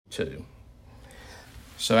2.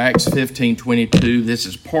 So Acts 15:22, this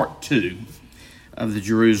is part 2 of the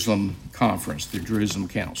Jerusalem Conference, the Jerusalem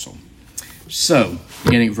Council. So,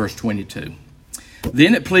 beginning at verse 22.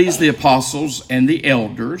 Then it pleased the apostles and the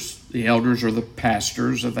elders are the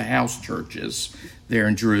pastors of the house churches there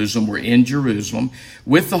in Jerusalem, were in Jerusalem,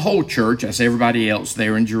 with the whole church, that's everybody else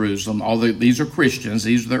there in Jerusalem. Although these are Christians,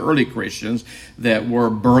 these are the early Christians that were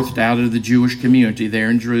birthed out of the Jewish community there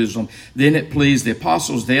in Jerusalem. Then it pleased the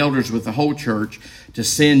apostles, the elders, with the whole church to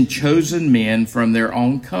send chosen men from their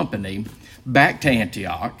own company back to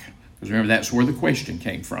Antioch, because remember that's where the question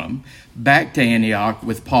came from, back to Antioch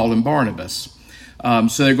with Paul and Barnabas.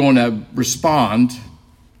 So they're going to respond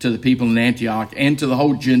to the people in Antioch and to the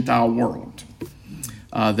whole Gentile world,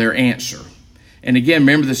 their answer. And again,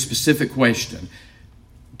 remember the specific question.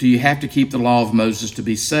 Do you have to keep the law of Moses to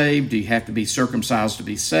be saved? Do you have to be circumcised to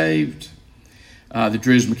be saved? The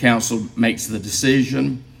Jerusalem Council makes the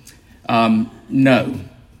decision. No.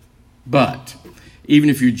 But even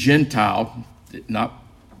if you're Gentile, not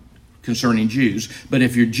concerning Jews, but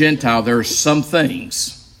if you're Gentile, there are some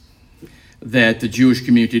things that the Jewish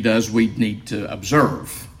community does we need to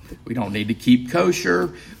observe. We don't need to keep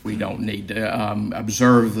kosher. We don't need to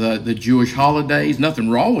observe the Jewish holidays. Nothing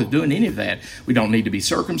wrong with doing any of that. We don't need to be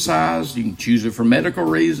circumcised. You can choose it for medical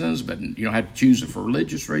reasons, but you don't have to choose it for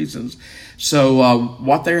religious reasons. So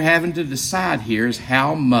what they're having to decide here is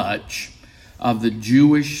how much of the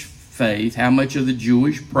Jewish faith, how much of the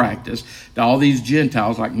Jewish practice do all these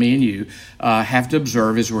Gentiles like me and you have to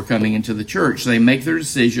observe as we're coming into the church. So they make their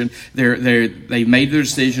decision. They made their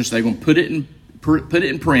decision, so they're going to put it in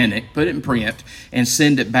print, and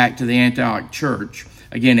send it back to the Antioch church.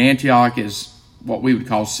 Again, Antioch is what we would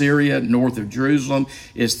call Syria, north of Jerusalem.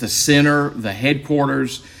 It's the center, the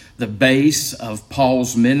headquarters, the base of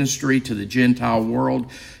Paul's ministry to the Gentile world.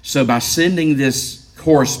 So by sending this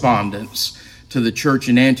correspondence to the church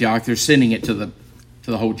in Antioch, they're sending it to the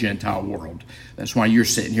whole Gentile world. That's why you're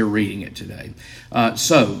sitting here reading it today.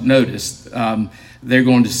 So notice, they're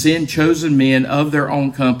going to send chosen men of their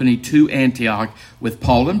own company to Antioch with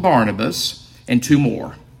Paul and Barnabas and 2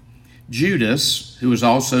 more. Judas, who was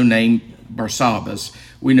also named Barsabbas,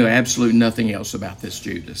 we know absolutely nothing else about this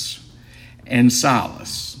Judas. And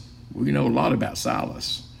Silas. We know a lot about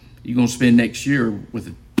Silas. You're going to spend next year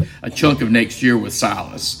with a chunk of next year with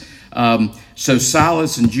Silas. So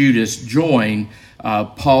Silas and Judas join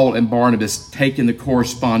Paul and Barnabas taking the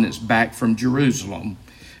correspondence back from Jerusalem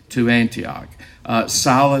to Antioch.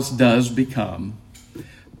 Silas does become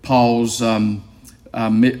Paul's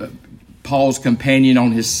companion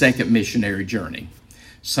on his second missionary journey.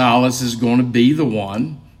 Silas is going to be the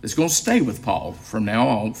one that's going to stay with Paul from now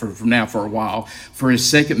on, for a while, for his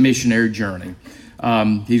second missionary journey.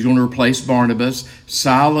 He's going to replace Barnabas.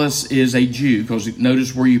 Silas is a Jew, because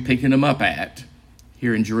notice where you're picking him up at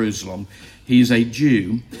here in Jerusalem. He's a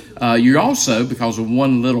Jew. You're also, because of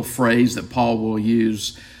one little phrase that Paul will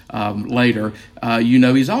use later,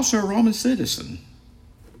 he's also a Roman citizen,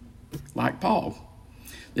 like Paul,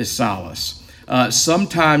 this Silas.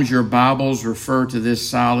 Sometimes your Bibles refer to this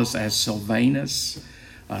Silas as Silvanus.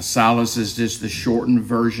 Silas is just the shortened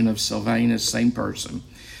version of Silvanus, same person.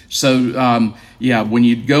 So, when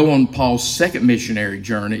you go on Paul's second missionary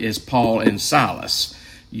journey, it's Paul and Silas.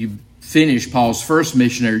 You finish Paul's first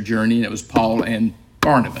missionary journey, and it was Paul and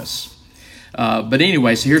Barnabas. But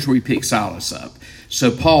anyway, so here's where we pick Silas up. So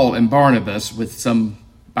Paul and Barnabas, with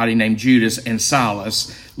somebody named Judas and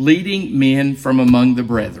Silas, leading men from among the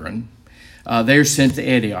brethren, they're sent to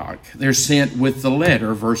Antioch. They're sent with the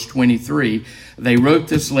letter, verse 23. They wrote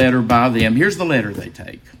this letter by them. Here's the letter they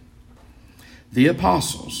take. The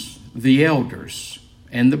apostles, the elders,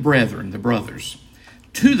 and the brethren, the brothers,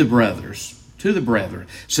 to the brethren.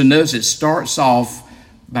 So notice it starts off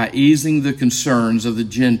by easing the concerns of the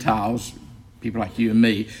Gentiles, people like you and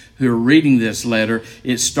me, who are reading this letter.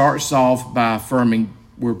 It starts off by affirming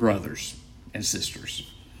we're brothers and sisters.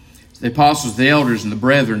 The apostles, the elders, and the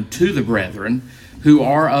brethren, to the brethren, who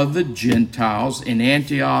are of the Gentiles in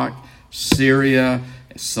Antioch, Syria,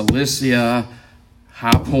 Cilicia,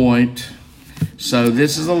 High Point. So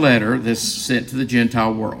this is a letter that's sent to the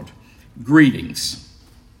Gentile world. Greetings.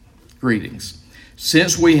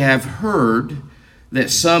 Since we have heard that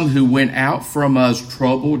some who went out from us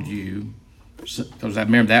troubled you, because I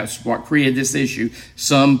remember that's what created this issue.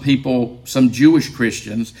 Some Jewish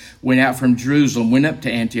Christians went out from Jerusalem, went up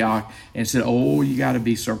to Antioch and said, oh, you got to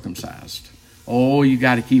be circumcised. Oh, you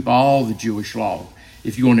got to keep all the Jewish law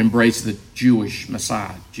if you want to embrace the Jewish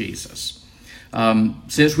Messiah, Jesus.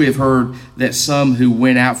 Since we have heard that some who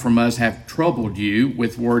went out from us have troubled you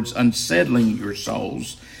with words unsettling your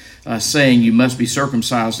souls, saying, you must be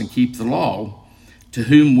circumcised and keep the law, to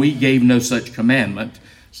whom we gave no such commandment.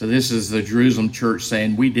 So this is the Jerusalem church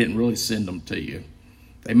saying, we didn't really send them to you.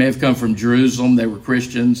 They may have come from Jerusalem. They were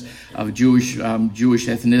Christians of Jewish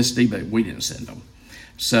ethnicity, but we didn't send them.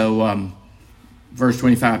 So verse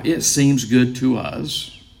 25, it seems good to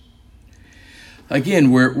us.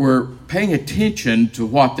 Again, we're paying attention to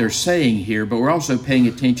what they're saying here, but we're also paying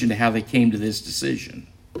attention to how they came to this decision.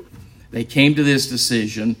 They came to this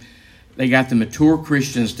decision. They got the mature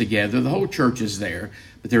Christians together. The whole church is there,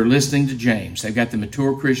 but they're listening to James. They've got the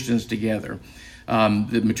mature Christians together.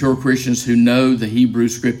 The mature Christians who know the Hebrew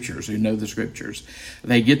Scriptures, who know the Scriptures.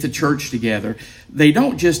 They get the church together. They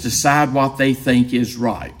don't just decide what they think is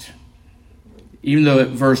right. Even though at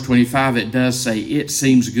verse 25 it does say, it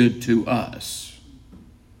seems good to us.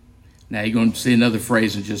 Now you're going to see another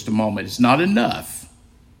phrase in just a moment. It's not enough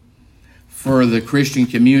for the Christian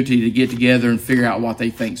community to get together and figure out what they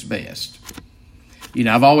think's best. You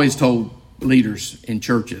know, I've always told leaders in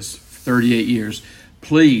churches for 38 years,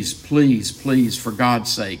 please, please, please, for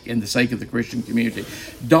God's sake and the sake of the Christian community,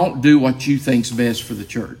 don't do what you think's best for the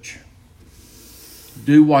church.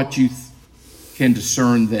 Do what you can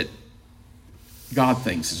discern that God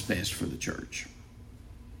thinks is best for the church.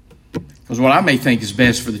 Because what I may think is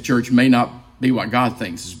best for the church may not be what God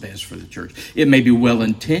thinks is best for the church. It may be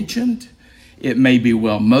well-intentioned. It may be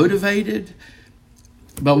well-motivated.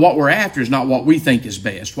 But what we're after is not what we think is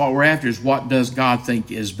best. What we're after is what does God think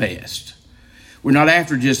is best. We're not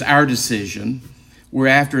after just our decision. We're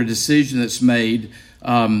after a decision that's made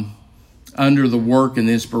under the work and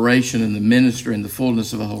the inspiration and the ministry and the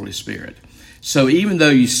fullness of the Holy Spirit. So even though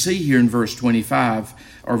you see here in verse 25,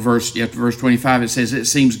 or verse 25, it says, it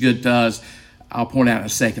seems good to us, I'll point out in a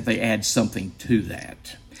second, they add something to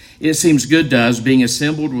that. It seems good to us, being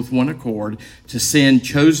assembled with one accord, to send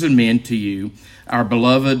chosen men to you,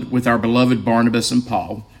 with our beloved Barnabas and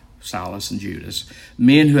Paul, Silas and Judas,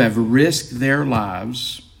 men who have risked their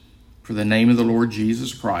lives for the name of the Lord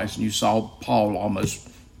Jesus Christ. And you saw Paul almost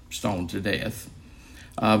stoned to death.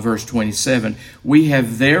 Verse 27, we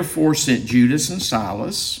have therefore sent Judas and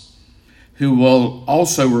Silas, who will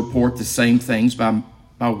also report the same things by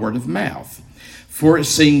word of mouth. For it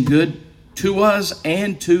seemed good to us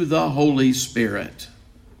and to the Holy Spirit.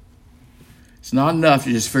 It's not enough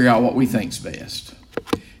to just figure out what we think's best.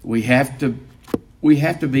 We have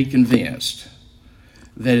to be convinced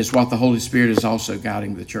that it's what the Holy Spirit is also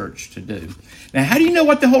guiding the church to do. Now, how do you know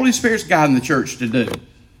what the Holy Spirit's guiding the church to do?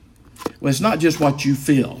 Well, it's not just what you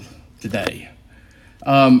feel today.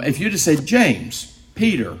 If you just said James,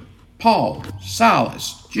 Peter, Paul,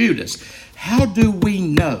 Silas, Judas, how do we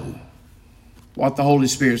know what the Holy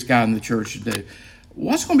Spirit's guiding the church to do?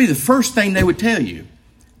 What's going to be the first thing they would tell you?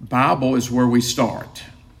 Bible is where we start.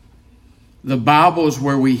 The Bible is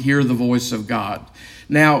where we hear the voice of God.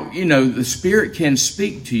 Now, you know, the Spirit can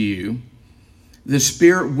speak to you. The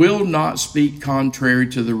Spirit will not speak contrary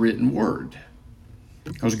to the written word,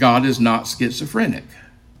 because God is not schizophrenic.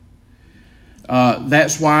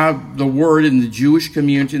 That's why the word in the Jewish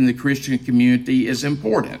community and the Christian community is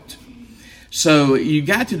important. So you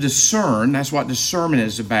got to discern. That's what discernment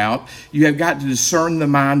is about. You have got to discern the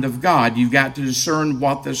mind of God. You've got to discern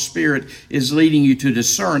what the Spirit is leading you to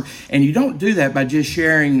discern. And you don't do that by just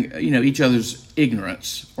sharing, each other's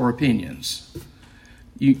ignorance or opinions.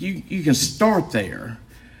 You can start there.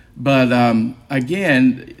 But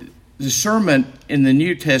again, discernment in the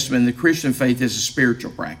New Testament, the Christian faith, is a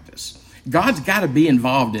spiritual practice. God's got to be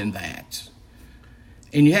involved in that.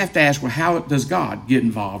 And you have to ask, well, how does God get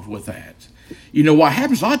involved with that? You know, what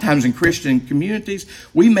happens a lot of times in Christian communities,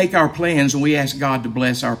 we make our plans and we ask God to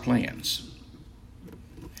bless our plans.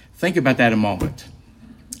 Think about that a moment.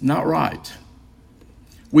 Not right.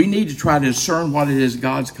 We need to try to discern what it is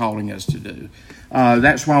God's calling us to do.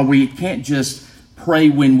 That's why we can't just pray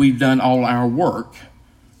when we've done all our work,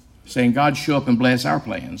 saying, God, show up and bless our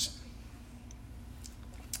plans.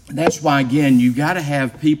 That's why, again, you got to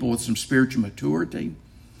have people with some spiritual maturity.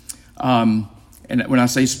 And when I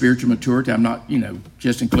say spiritual maturity, I'm not,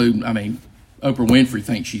 just including, Oprah Winfrey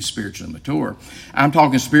thinks she's spiritually mature. I'm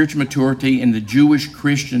talking spiritual maturity in the Jewish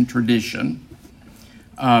Christian tradition.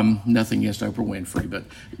 Nothing against Oprah Winfrey, but,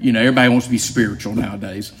 everybody wants to be spiritual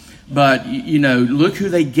nowadays. But, look who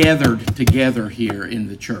they gathered together here in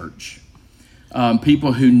the church.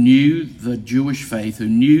 People who knew the Jewish faith, who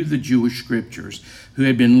knew the Jewish scriptures, who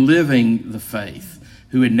had been living the faith,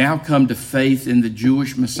 who had now come to faith in the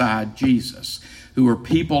Jewish Messiah, Jesus, who were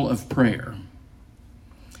people of prayer.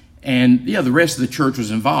 And, the rest of the church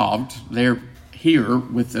was involved. They're here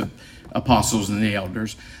with the apostles and the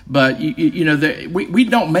elders. But, we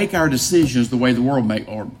don't make our decisions the way the world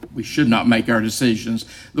or we should not make our decisions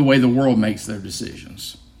the way the world makes their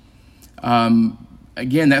decisions.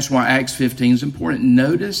 Again, that's why Acts 15 is important.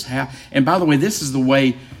 Notice how, and by the way, this is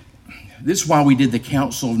why we did the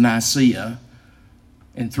Council of Nicaea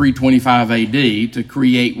in 325 AD to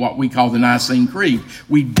create what we call the Nicene Creed.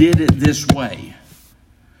 We did it this way.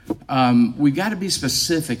 We got to be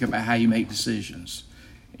specific about how you make decisions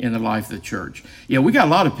in the life of the church. Yeah, we got a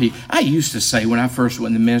lot of people. I used to say when I first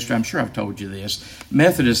went in the ministry, I'm sure I've told you this,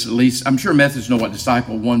 Methodists at least, I'm sure Methodists know what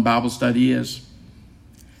Disciple 1 Bible study is.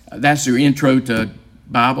 That's their intro to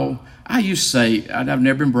Bible. I used to say, I've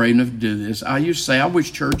never been brave enough to do this, I used to say, I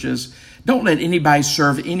wish churches don't let anybody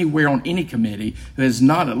serve anywhere on any committee who has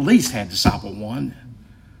not at least had Disciple 1.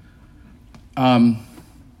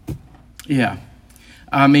 Yeah.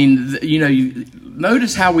 I mean,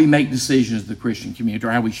 notice how we make decisions in the Christian community,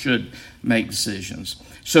 or how we should make decisions.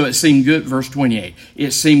 So it seemed good, verse 28,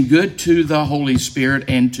 it seemed good to the Holy Spirit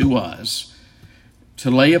and to us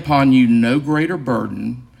to lay upon you no greater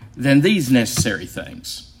burden than these necessary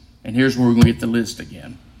things. And here's where we're going to get the list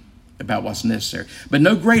again about what's necessary. But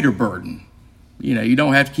no greater burden. You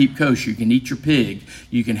don't have to keep kosher. You can eat your pig.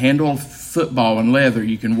 You can handle football and leather.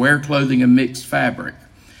 You can wear clothing of mixed fabric.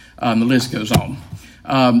 The list goes on.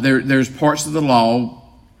 There's parts of the law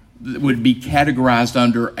that would be categorized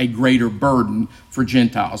under a greater burden for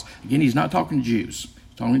Gentiles. Again, he's not talking to Jews.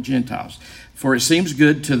 He's talking to Gentiles. For it seems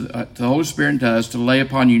good to the Holy Spirit and to us to lay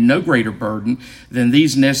upon you no greater burden than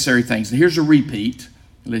these necessary things. And here's a repeat,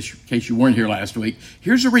 in case you weren't here last week.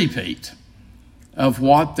 Here's a repeat of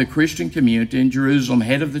what the Christian community in Jerusalem,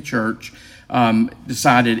 head of the church,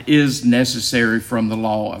 decided is necessary from the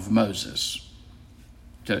law of Moses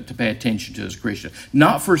to pay attention to as a Christian.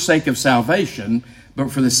 Not for sake of salvation,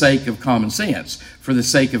 but for the sake of common sense, for the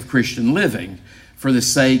sake of Christian living, for the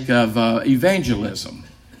sake of evangelism,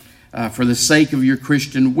 for the sake of your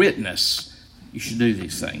Christian witness. You should do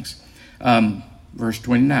these things. Verse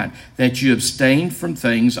 29, that you abstain from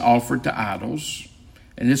things offered to idols.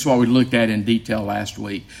 And this is what we looked at in detail last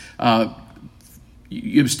week.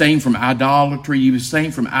 You abstain from idolatry. You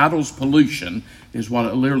abstain from idols' pollution, is what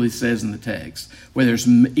it literally says in the text. Whether it's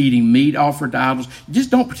eating meat offered to idols, just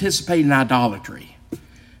don't participate in idolatry.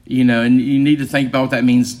 And you need to think about what that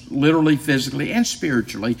means literally, physically, and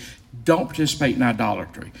spiritually. Don't participate in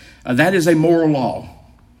idolatry. That is a moral law.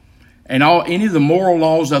 And any of the moral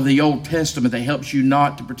laws of the Old Testament that helps you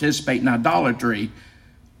not to participate in idolatry,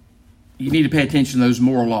 you need to pay attention to those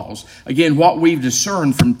moral laws. Again, what we've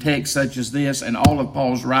discerned from texts such as this and all of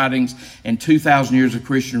Paul's writings and 2,000 years of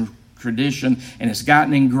Christian tradition, and it's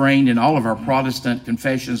gotten ingrained in all of our Protestant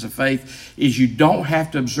confessions of faith, is you don't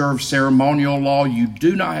have to observe ceremonial law. You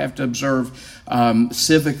do not have to observe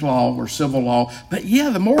civic law or civil law. But yeah,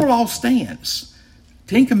 the moral law stands.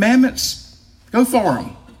 10 Commandments, go for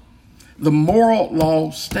them. The moral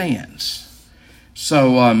law stands.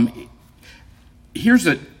 So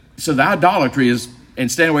So the idolatry is,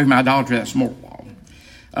 and staying away from idolatry, that's moral law.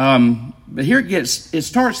 But here it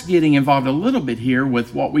starts getting involved a little bit here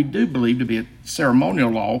with what we do believe to be a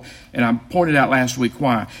ceremonial law, and I pointed out last week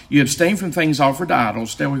why. You abstain from things offered to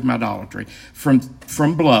idols, stay away from idolatry,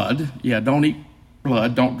 from blood, don't eat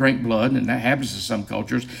blood, don't drink blood, and that happens in some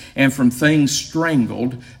cultures, and from things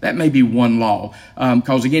strangled. That may be one law,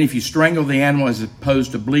 because again, if you strangle the animal as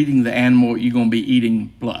opposed to bleeding the animal, you're going to be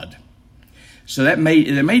eating blood. So there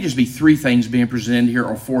may just be 3 things being presented here,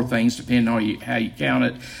 or 4 things, depending on how you count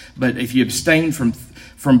it. But if you abstain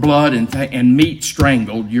from blood and meat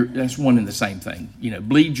strangled, that's one and the same thing.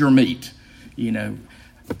 Bleed your meat. I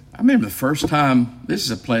remember the first time. This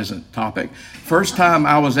is a pleasant topic. First time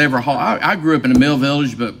I was ever. I grew up in a mill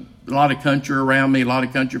village, but a lot of country around me, a lot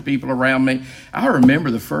of country people around me. I remember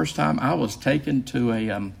the first time I was taken to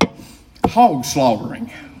a hog slaughtering.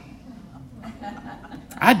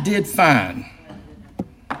 I did fine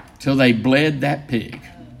till they bled that pig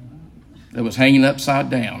that was hanging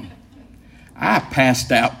upside down. I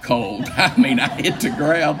passed out cold. I hit the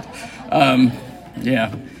ground.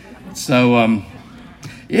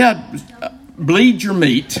 Bleed your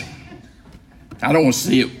meat. I don't want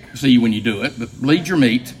to see you when you do it, but bleed your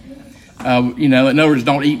meat. In other words,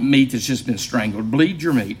 don't eat meat that's just been strangled. Bleed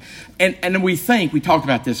your meat. And we talked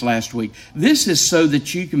about this last week, this is so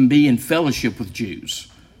that you can be in fellowship with Jews.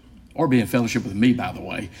 Or be in fellowship with me, by the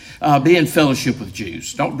way. Be in fellowship with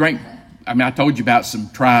Jews. Don't drink. I told you about some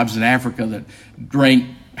tribes in Africa that drank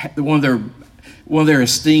one of their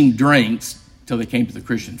esteemed drinks till they came to the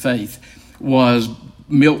Christian faith was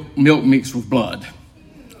milk mixed with blood.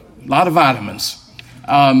 A lot of vitamins.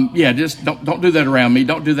 Just don't do that around me.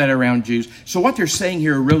 Don't do that around Jews. So what they're saying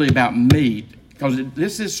here are really about meat, because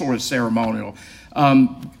this is sort of ceremonial.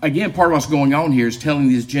 Again, part of what's going on here is telling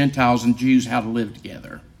these Gentiles and Jews how to live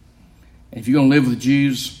together. And if you're going to live with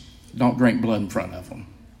Jews, don't drink blood in front of them.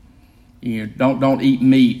 Don't eat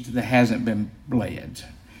meat that hasn't been bled.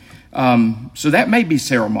 So that may be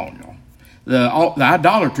ceremonial. The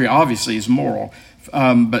idolatry obviously is moral,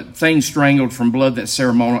 but things strangled from blood, that's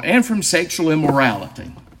ceremonial, and from sexual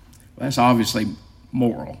immorality. That's obviously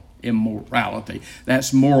moral immorality.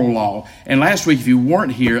 That's moral law. And last week, if you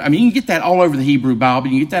weren't here, you can get that all over the Hebrew Bible.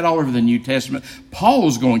 You can get that all over the New Testament.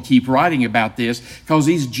 Paul's going to keep writing about this because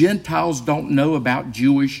these Gentiles don't know about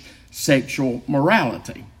Jewish sexual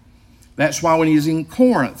morality. That's why when he's in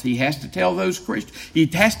Corinth, he has to tell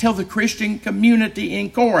the Christian community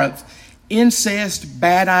in Corinth, incest,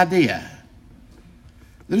 bad idea.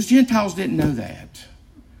 Those Gentiles didn't know that.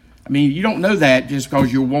 You don't know that just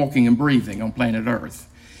because you're walking and breathing on planet Earth.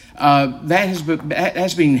 That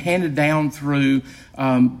has been handed down through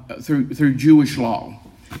Jewish law.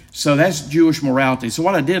 So that's Jewish morality. So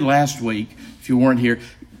what I did last week, if you weren't here,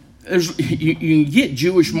 you can get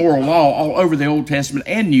Jewish moral law all over the Old Testament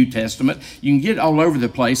and New Testament. You can get it all over the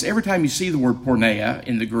place. Every time you see the word porneia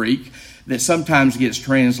in the Greek, that sometimes gets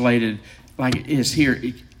translated like it is here,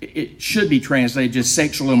 it should be translated just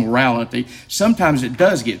sexual immorality. Sometimes it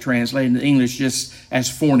does get translated in English just as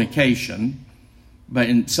fornication. But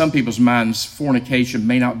in some people's minds, fornication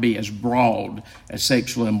may not be as broad as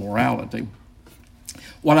sexual immorality.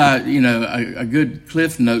 A good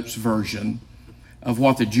Cliff Notes version of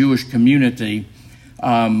what the Jewish community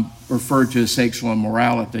referred to as sexual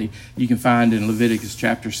immorality, you can find in Leviticus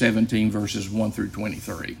chapter 17, verses 1 through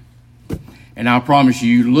 23. And I promise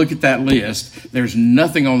you look at that list, there's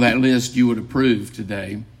nothing on that list you would approve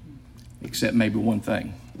today, except maybe one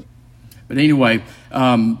thing. But anyway,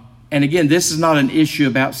 and again, this is not an issue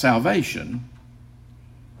about salvation.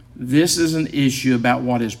 This is an issue about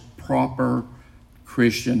what is proper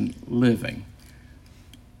Christian living.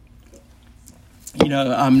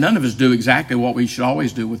 None of us do exactly what we should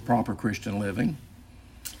always do with proper Christian living.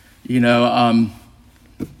 I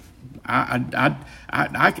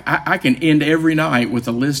can end every night with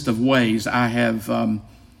a list of ways I have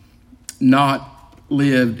not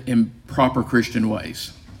lived in proper Christian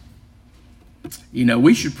ways.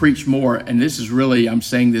 We should preach more, and this is really, I'm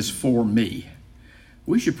saying this for me.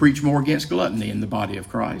 We should preach more against gluttony in the body of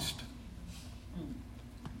Christ.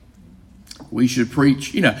 We should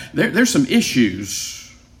preach, there's some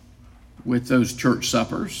issues with those church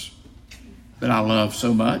suppers that I love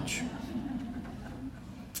so much.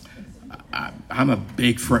 I'm a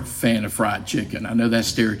big fan of fried chicken. I know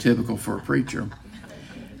that's stereotypical for a preacher.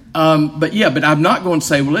 But I'm not going to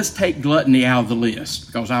say, well, let's take gluttony out of the list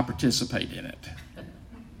because I participate in it.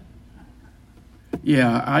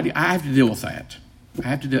 Yeah, I have to deal with that. I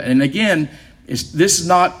have to do it. And again, this is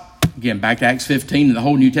not, back to Acts 15 and the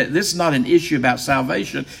whole New Testament, this is not an issue about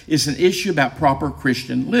salvation. It's an issue about proper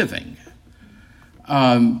Christian living.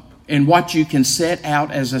 And what you can set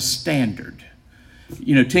out as a standard.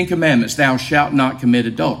 10 Commandments, thou shalt not commit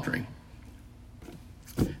adultery.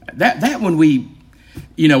 That when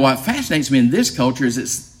what fascinates me in this culture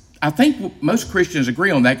is I think most Christians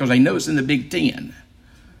agree on that because they know it's in the Big Ten.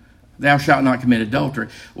 Thou shalt not commit adultery.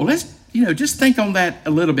 Well, let's, just think on that a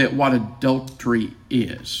little bit, what adultery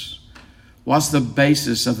is. What's the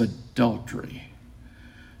basis of adultery?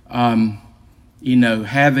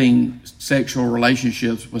 Having sexual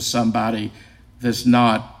relationships with somebody that's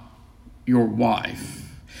not your wife.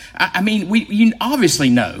 We obviously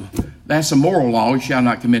know that's a moral law. You shall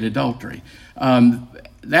not commit adultery.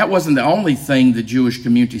 That wasn't the only thing the Jewish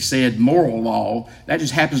community said, moral law. That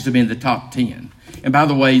just happens to be in the top 10. And by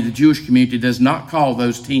the way, the Jewish community does not call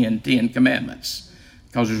those 10 commandments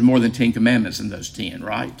because there's more than 10 commandments in those 10,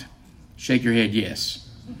 right? Shake your head, yes.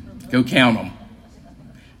 Go count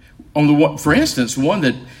them. For instance, one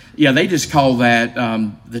that, they just call that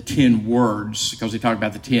the 10 words because they talk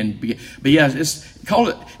about the 10. But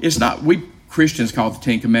it's not, we Christians call it the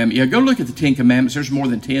 10 Commandments. Yeah, go look at the 10 Commandments. There's more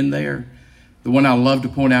than 10 there. The one I love to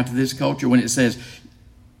point out to this culture when it says,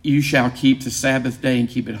 you shall keep the Sabbath day and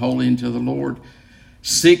keep it holy unto the Lord.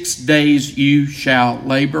 6 days you shall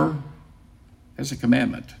labor. That's a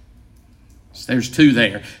commandment. So there's 2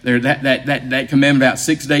 there. That commandment about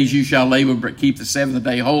 6 days you shall labor, but keep the 7th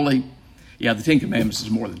day holy. Yeah, the 10 Commandments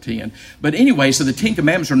is more than 10. But anyway, so the 10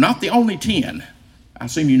 Commandments are not the only 10. I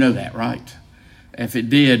assume you know that, right? If it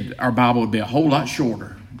did, our Bible would be a whole lot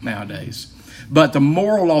shorter nowadays. But the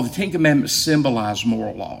moral law, the 10 Commandments symbolize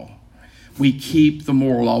moral law. We keep the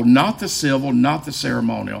moral law, not the civil, not the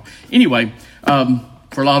ceremonial. Anyway,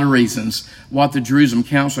 for a lot of reasons. What the Jerusalem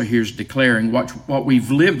Council here is declaring, what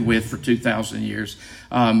we've lived with for 2,000 years,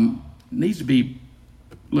 needs to be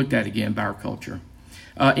looked at again by our culture.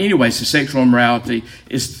 Anyway, so sexual immorality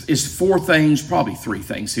is four things, probably three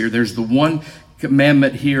things here. There's the one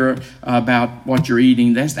commandment here about what you're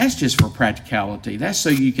eating. That's just for practicality. That's so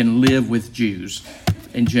you can live with Jews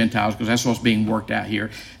and Gentiles, because that's what's being worked out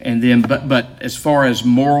here. And then, but as far as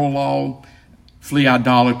moral law, flee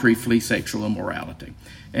idolatry, flee sexual immorality.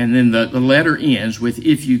 And then the letter ends with,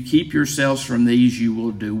 if you keep yourselves from these, you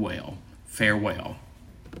will do well. Farewell.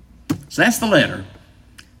 So that's the letter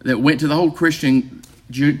that went to the whole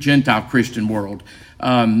Gentile Christian world,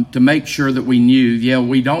 to make sure that we knew,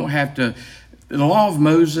 we don't have to, the law of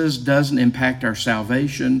Moses doesn't impact our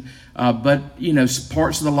salvation, but,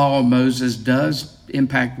 parts of the law of Moses does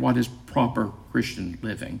impact what is proper Christian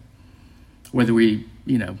living, whether we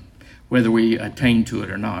attain to it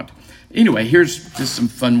or not. Anyway, here's just some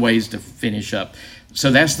fun ways to finish up.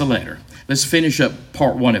 So that's the letter. Let's finish up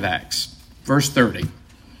part 1 of Acts, verse 30.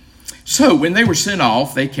 So when they were sent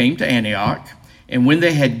off, they came to Antioch, and when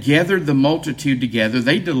they had gathered the multitude together,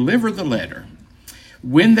 they delivered the letter.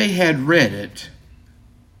 When they had read it,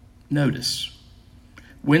 notice,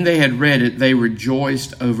 when they had read it, they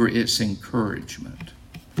rejoiced over its encouragement.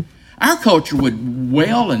 Our culture would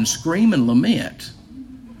wail and scream and lament.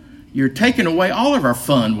 You're taking away all of our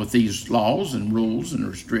fun with these laws and rules and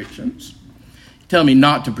restrictions. Tell me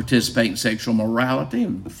not to participate in sexual morality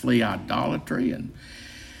and flee idolatry. And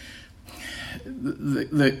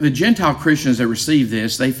the Gentile Christians that received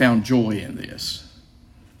this, they found joy in this.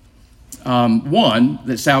 One,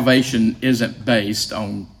 that salvation isn't based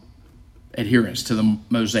on adherence to the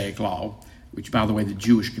Mosaic law, which, by the way, the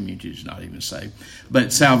Jewish community does not even say.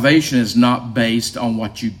 But salvation is not based on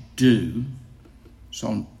what you do. It's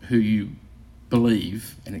on who you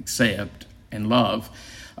believe and accept and love.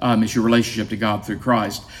 It's your relationship to God through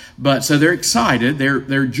Christ. But so they're excited.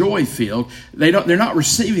 They're joy-filled. They're not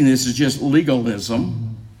receiving this as just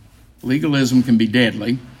legalism. Legalism can be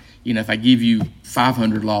deadly. If I give you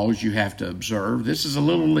 500 laws you have to observe, this is a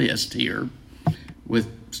little list here with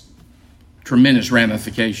tremendous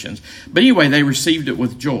ramifications. But anyway, they received it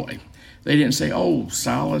with joy. They didn't say, oh,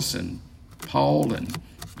 Silas and Paul and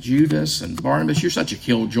Judas and Barnabas, you're such a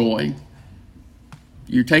killjoy.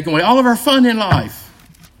 You're taking away all of our fun in life.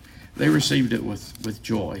 They received it with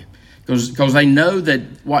joy. Because they know that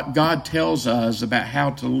what God tells us about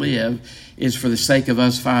how to live is for the sake of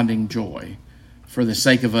us finding joy, for the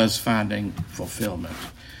sake of us finding fulfillment.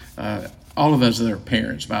 All of us that are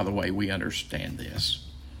parents, by the way, we understand this.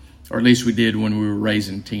 Or at least we did when we were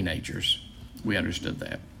raising teenagers. We understood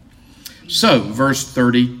that. So, verse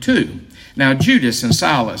 32. Now, Judas and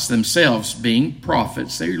Silas themselves being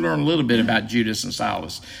prophets, there you learn a little bit about Judas and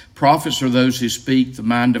Silas. Prophets are those who speak the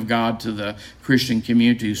mind of God to the Christian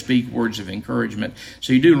community, who speak words of encouragement.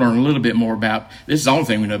 So you do learn a little bit more about, this is the only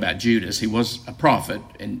thing we know about Judas. He was a prophet,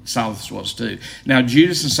 and Silas was too. Now,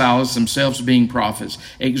 Judas and Silas themselves being prophets,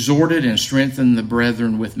 exhorted and strengthened the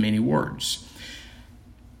brethren with many words.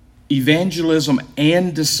 Evangelism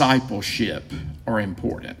and discipleship are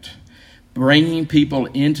important. Bringing people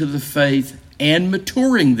into the faith and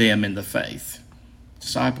maturing them in the faith.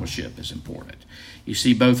 Discipleship is important. You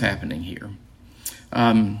see both happening here.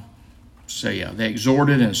 They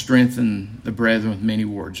exhorted and strengthened the brethren with many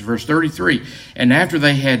words. Verse 33, and after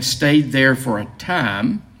they had stayed there for a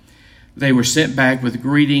time, they were sent back with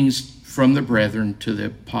greetings from the brethren to the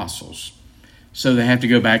apostles. So they have to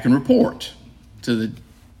go back and report to the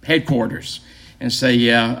headquarters and say,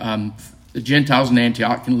 the Gentiles in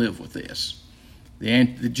Antioch can live with this.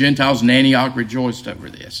 The Gentiles in Antioch rejoiced over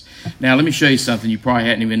this. Now, let me show you something you probably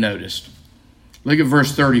hadn't even noticed. Look at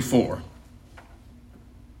verse 34.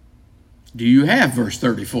 Do you have verse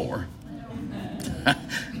 34?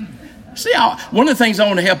 See, one of the things I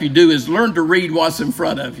want to help you do is learn to read what's in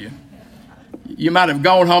front of you. You might have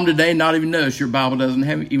gone home today and not even noticed your Bible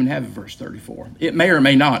doesn't even have a verse 34. It may or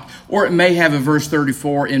may not. Or it may have a verse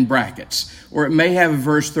 34 in brackets. Or it may have a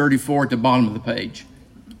verse 34 at the bottom of the page.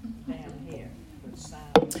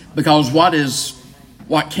 Because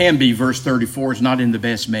what can be verse 34 is not in the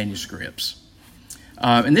best manuscripts.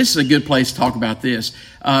 And this is a good place to talk about this.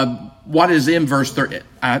 What is in verse 30,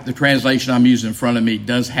 the translation I'm using in front of me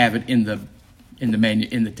does have it in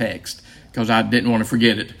the text, because I didn't want to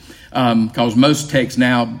forget it. Because most texts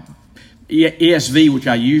now, ESV, which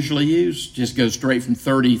I usually use, just goes straight from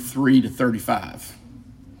 33 to 35.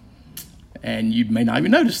 And you may not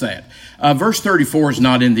even notice that. Verse 34 is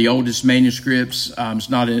not in the oldest manuscripts. It's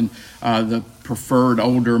not in the preferred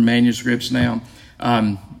older manuscripts now.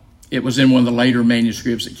 It was in one of the later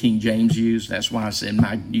manuscripts that King James used. That's why I said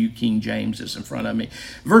my New King James is in front of me.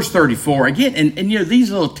 Verse 34, again, and these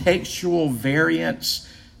little textual variants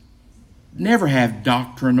never have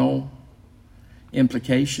doctrinal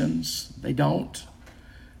implications. They don't.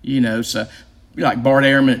 So like Bart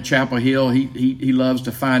Ehrman at Chapel Hill, he loves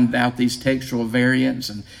to find out these textual variants,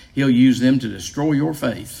 and he'll use them to destroy your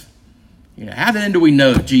faith. How then do we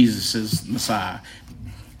know Jesus is Messiah?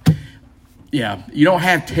 Yeah, you don't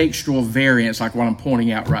have textual variants like what I'm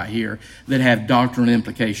pointing out right here that have doctrinal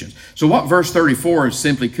implications. So what verse 34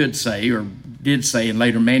 simply could say, or did say in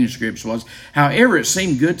later manuscripts, was, however, it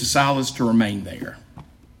seemed good to Silas to remain there.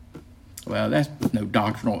 Well, that's no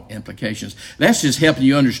doctrinal implications. That's just helping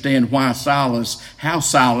you understand how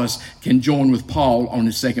Silas can join with Paul on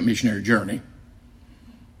his second missionary journey.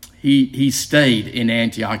 He stayed in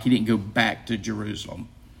Antioch. He didn't go back to Jerusalem.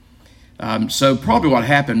 So probably what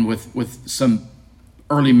happened with some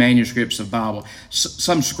early manuscripts of Bible,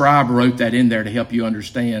 some scribe wrote that in there to help you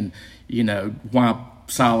understand, why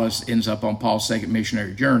Silas ends up on Paul's second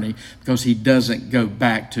missionary journey, because he doesn't go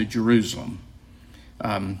back to Jerusalem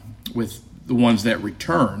with the ones that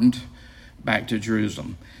returned back to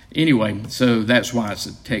Jerusalem. Anyway, so that's why it's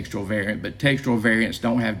a textual variant, but textual variants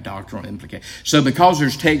don't have doctrinal implications. So because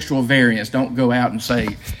there's textual variants, don't go out and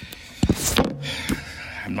say,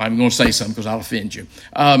 I'm not even going to say something because I'll offend you.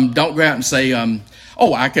 Don't go out and say,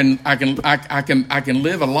 I can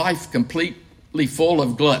live a life completely full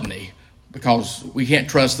of gluttony because we can't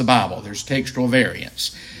trust the Bible. There's textual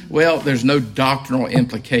variants. Well, there's no doctrinal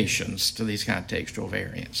implications to these kind of textual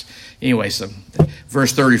variants. Anyway, so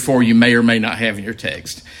verse 34 you may or may not have in your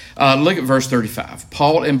text. Look at verse 35.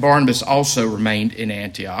 Paul and Barnabas also remained in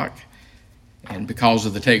Antioch, and because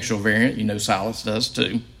of the textual variant, Silas does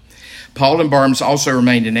too. Paul and Barnabas also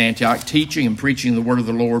remained in Antioch, teaching and preaching the word of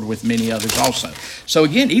the Lord with many others also. So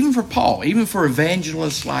again, even for Paul, even for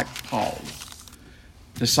evangelists like Paul,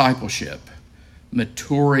 discipleship,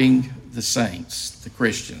 maturing the saints, the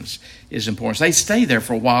Christians, is important. So they stay there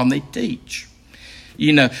for a while and they teach.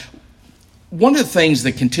 One of the things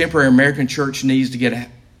the contemporary American church needs to get a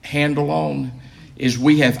handle on is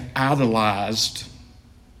we have idolized,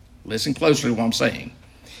 listen closely to what I'm saying.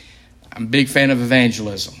 I'm a big fan of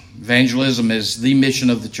evangelism. Evangelism is the mission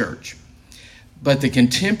of the church. But the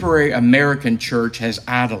contemporary American church has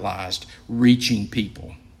idolized reaching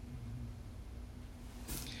people.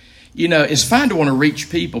 It's fine to want to reach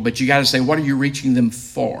people, but you got to say, what are you reaching them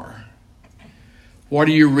for? What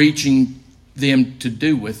are you reaching them to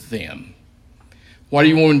do with them? What do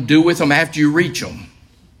you want to do with them after you reach them?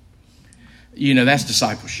 That's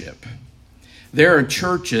discipleship. There are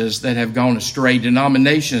churches that have gone astray,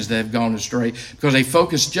 denominations that have gone astray, because they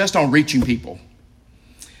focus just on reaching people.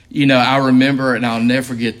 I remember, and I'll never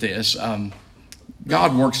forget this,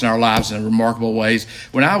 God works in our lives in remarkable ways.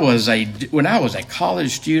 When I was a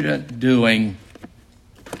college student doing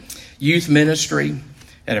youth ministry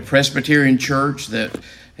at a Presbyterian church that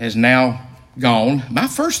has now gone, my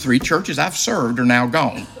first 3 churches I've served are now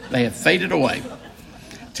gone. They have faded away.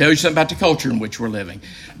 Tell you something about the culture in which we're living.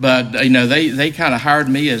 But, they kind of hired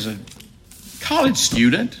me as a college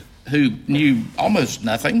student who knew almost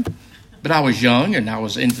nothing, but I was young and I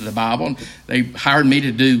was into the Bible. And they hired me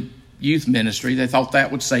to do youth ministry. They thought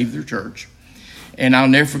that would save their church. And I'll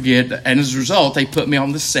never forget, and as a result, they put me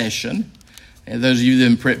on the session. And those of you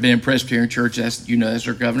that have been in Presbyterian church, that's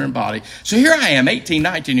their governing body. So here I am, 18,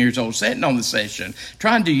 19 years old, sitting on the session,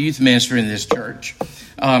 trying to do youth ministry in this church.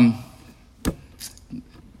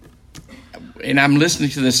 And I'm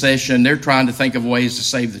listening to the session. They're trying to think of ways to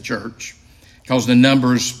save the church because the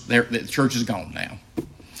numbers, the church is gone now.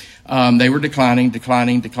 They were declining.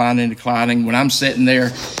 When I'm sitting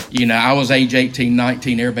there, I was age 18,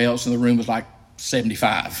 19. Everybody else in the room was like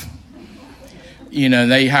 75.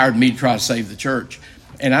 They hired me to try to save the church.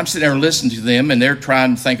 And I'm sitting there listening to them, and they're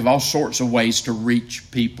trying to think of all sorts of ways to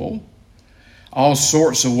reach people, all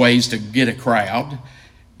sorts of ways to get a crowd.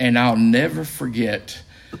 And I'll never forget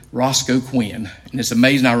Roscoe Quinn. And it's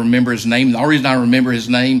amazing I remember his name. The only reason I remember his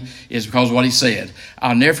name is because of what he said.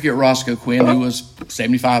 I'll never forget Roscoe Quinn, who was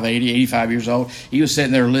 75, 80, 85 years old. He was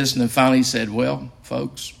sitting there listening, and finally he said, well,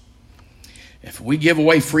 folks, if we give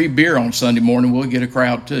away free beer on Sunday morning, we'll get a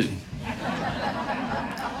crowd too.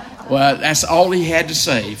 Well, that's all he had to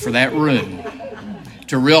say for that room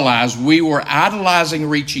to realize we were idolizing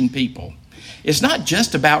reaching people. It's not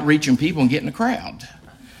just about reaching people and getting a crowd.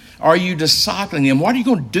 Are you discipling them? What are you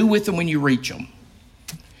going to do with them when you reach them?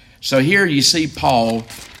 So here you see Paul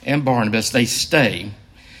and Barnabas. They stay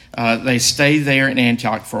there in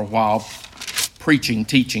Antioch for a while. preaching,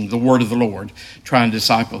 teaching the word of the Lord, trying to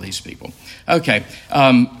disciple these people. Okay,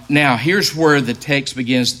 now here's where the text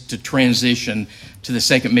begins to transition to the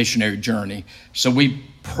second missionary journey. So we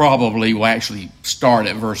probably will actually start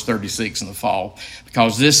at verse 36 in the fall,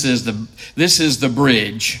 because this is the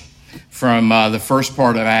bridge from the first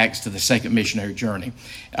part of Acts to the second missionary journey.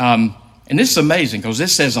 And this is amazing because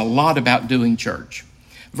this says a lot about doing church.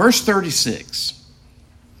 Verse 36.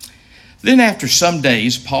 Then after some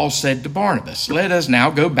days, Paul said to Barnabas, "Let us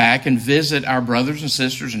now go back and visit our brothers and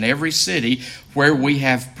sisters in every city where we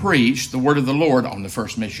have preached the word of the Lord on the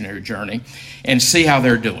first missionary journey, and see how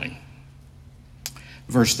they're doing."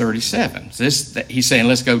 Verse 37. He's saying,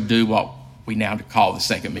 let's go do what we now call the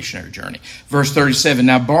second missionary journey. Verse 37.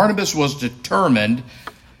 Now Barnabas was determined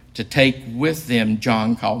to take with them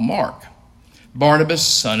John called Mark. Barnabas,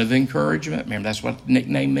 son of encouragement. Remember, that's what the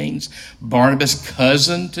nickname means. Barnabas,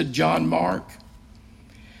 cousin to John Mark.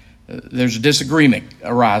 There's a disagreement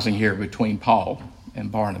arising here between Paul and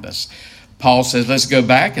Barnabas. Paul says, let's go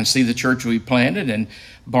back and see the church we planted. And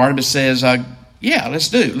Barnabas says, yeah, let's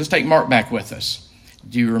take Mark back with us.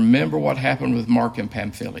 Do you remember what happened with Mark in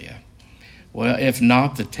Pamphylia? Well, if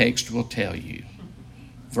not, the text will tell you.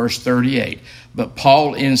 Verse 38. But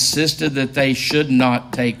Paul insisted that they should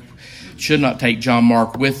not take John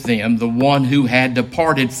Mark with them, the one who had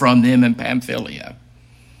departed from them in Pamphylia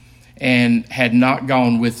and had not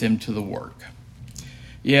gone with them to the work.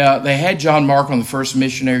 Yeah, they had John Mark on the first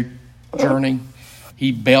missionary journey.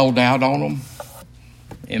 He bailed out on them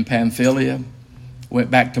in Pamphylia,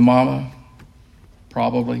 went back to Mama,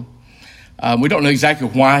 probably. We don't know exactly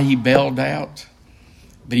why he bailed out,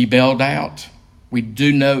 but he bailed out. We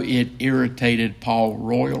do know it irritated Paul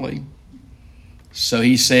royally. So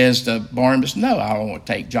he says to Barnabas, no, I don't want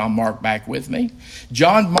to take John Mark back with me.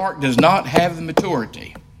 John Mark does not have the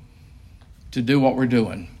maturity to do what we're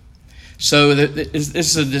doing. So this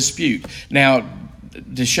is a dispute. Now,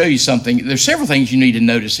 to show you something, there's several things you need to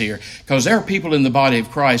notice here, because there are people in the body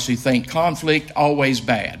of Christ who think conflict always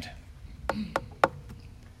bad.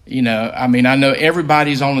 You know, I mean, I know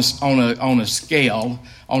everybody's on a scale,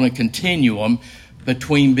 on a continuum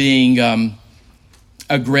between being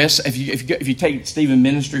aggressive. If you take Stephen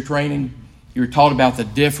ministry training, you're taught about the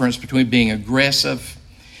difference between being aggressive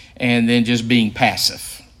and then just being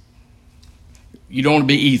passive. You don't want to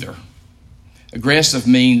be either. Aggressive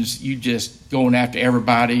means you just going after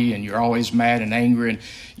everybody and you're always mad and angry, and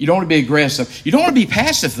you don't want to be aggressive. You don't want to be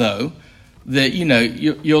passive, though, that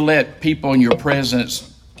you'll let people in your presence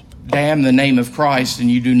damn the name of Christ and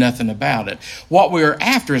you do nothing about it. What we're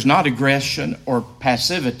after is not aggression or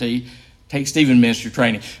passivity. Take Stephen ministry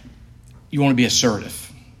training. You want to be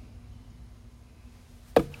assertive.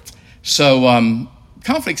 So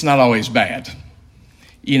conflict's not always bad.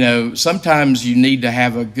 You know, sometimes you need to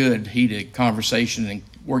have a good, heated conversation and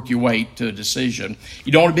work your way to a decision.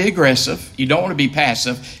 You don't want to be aggressive. You don't want to be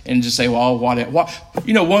passive and just say, well, what?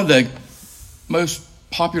 You know, one of the most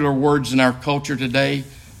popular words in our culture today,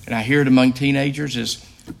 and I hear it among teenagers, is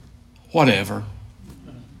whatever.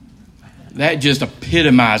 That just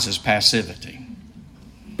epitomizes passivity.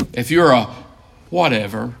 If you're a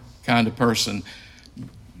whatever kind of person,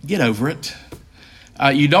 get over it.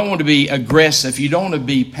 You don't want to be aggressive. You don't want to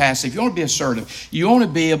be passive. You want to be assertive. You want to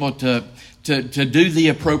be able to do the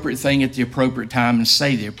appropriate thing at the appropriate time and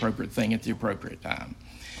say the appropriate thing at the appropriate time.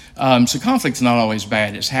 So conflict's not always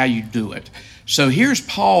bad. It's how you do it. So here's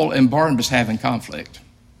Paul and Barnabas having conflict.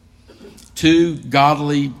 Two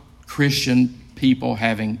godly Christian people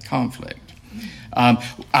having conflict.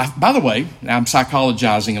 By the way, I'm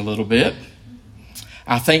psychologizing a little bit.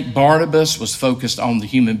 I think Barnabas was focused on the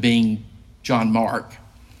human being, John Mark.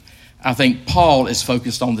 I think Paul is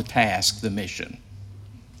focused on the task, the mission.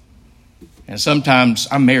 And sometimes,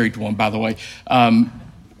 I'm married to one, by the way.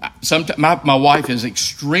 Sometimes my wife is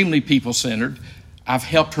extremely people-centered. I've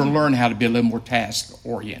helped her learn how to be a little more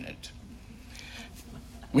task-oriented.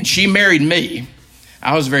 When she married me,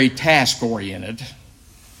 I was very task-oriented.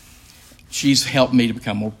 She's helped me to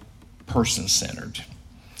become more person-centered.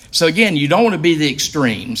 So again, you don't want to be the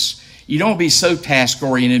extremes. You don't want to be so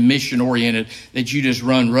task-oriented, mission-oriented that you just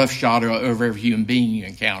run roughshod over every human being you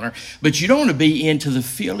encounter. But you don't want to be into the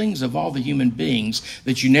feelings of all the human beings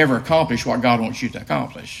that you never accomplish what God wants you to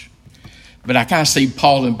accomplish. But I kind of see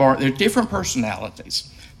Paul and Barnabas, they're different personalities.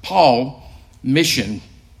 Paul,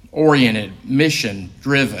 mission-oriented,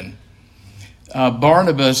 mission-driven.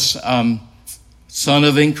 Barnabas, son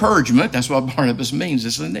of encouragement. That's what Barnabas means.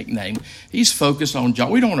 It's a nickname. He's focused on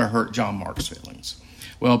John. We don't want to hurt John Mark's feelings.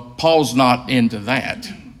 Well, Paul's not into that.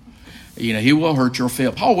 You know, he will hurt your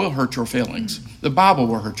feelings. Paul will hurt your feelings. The Bible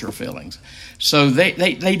will hurt your feelings. So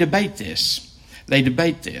they debate this. They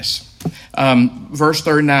debate this. Verse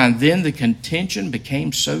 39, then the contention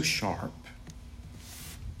became so sharp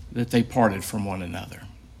that they parted from one another.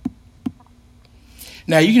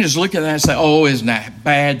 Now, you can just look at that and say, oh, isn't that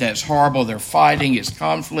bad? That's horrible. They're fighting. It's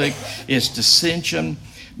conflict. It's dissension.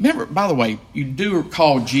 Remember, by the way, you do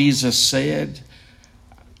recall Jesus said,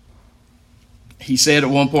 he said at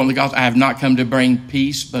one point in the gospel, I have not come to bring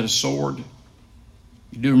peace but a sword.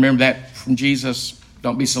 You do remember that from Jesus?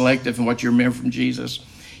 Don't be selective in what you remember from Jesus.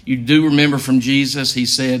 You do remember from Jesus, he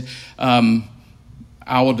said,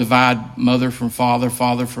 I will divide mother from father,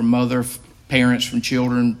 father from mother, parents from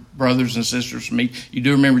children, brothers and sisters from me. You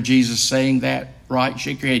do remember Jesus saying that, right?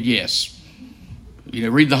 Shake your head, yes.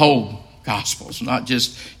 Read the whole Gospels, not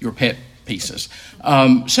just your pet pieces.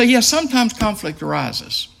 Sometimes conflict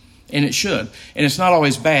arises, and it should. And it's not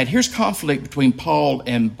always bad. Here's conflict between Paul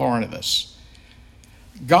and Barnabas.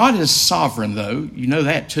 God is sovereign, though. You know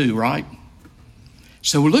that too, right?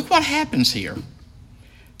 So look what happens here.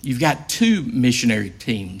 You've got two missionary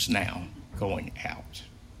teams now going out.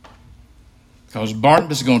 Because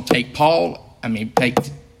Barnabas is going to take take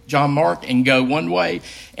John Mark and go one way,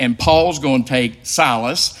 and Paul's going to take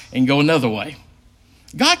Silas and go another way.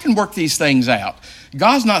 God can work these things out.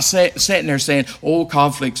 God's not sitting there saying, oh,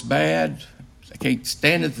 conflict's bad. I can't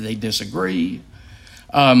stand it that they disagree.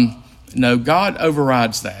 No, God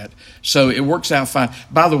overrides that. So it works out fine.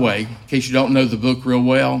 By the way, in case you don't know the book real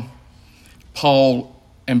well, Paul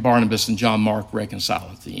and Barnabas and John Mark reconcile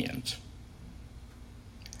at the end.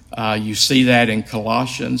 You see that in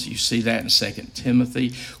Colossians. You see that in 2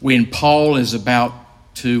 Timothy. When Paul is about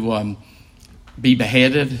to be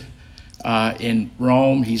beheaded in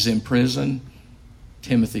Rome, he's in prison.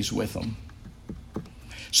 Timothy's with him.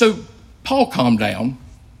 So Paul calmed down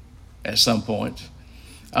at some point.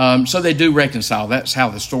 So they do reconcile. That's how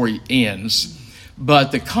the story ends.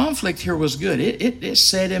 But the conflict here was good. It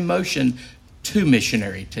set in motion two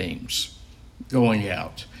missionary teams going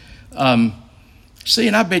out. And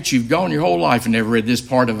I bet you've gone your whole life and never read this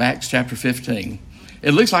part of Acts chapter 15.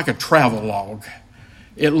 It looks like a travel log.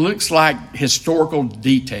 It looks like historical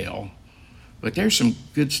detail. But there's some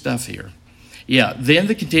good stuff here. Yeah, then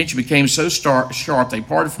the contention became so sharp they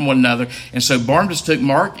parted from one another. And so Barnabas took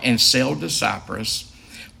Mark and sailed to Cyprus.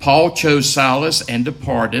 Paul chose Silas and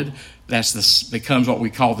departed. Becomes what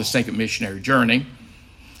we call the second missionary journey.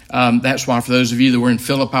 That's why for those of you that were in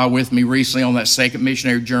Philippi with me recently on that second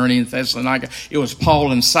missionary journey in Thessalonica, it was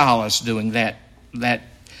Paul and Silas doing that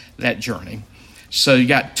journey. So you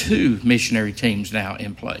got two missionary teams now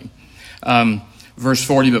in play. Verse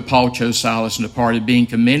 40, but Paul chose Silas and departed, being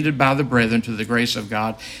commended by the brethren to the grace of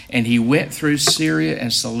God. And he went through Syria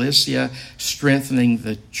and Cilicia, strengthening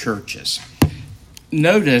the churches.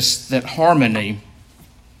 Notice that harmony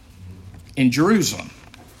in Jerusalem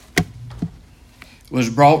was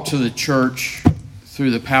brought to the church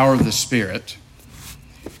through the power of the Spirit,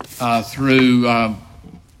 through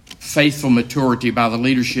faithful maturity by the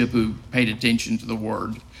leadership who paid attention to the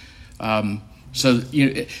Word.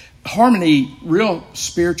 Harmony, real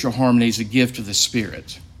spiritual harmony, is a gift of the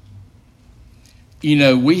Spirit.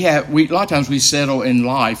 A lot of times we settle in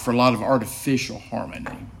life for a lot of artificial harmony.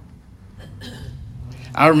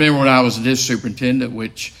 I remember when I was a district superintendent,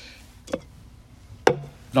 which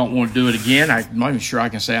don't want to do it again. I'm not even sure I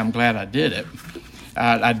can say I'm glad I did it.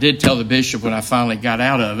 I did tell the bishop when I finally got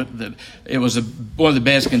out of it that it was one of the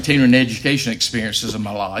best continuing education experiences of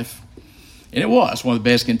my life. And it was one of the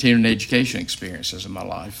best continuing education experiences of my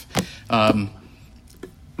life. Learned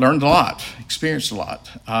a lot, experienced a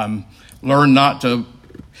lot. Learned not to...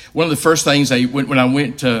 One of the first things when I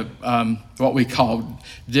went to what we called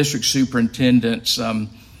district superintendent's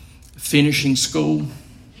finishing school,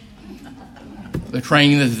 the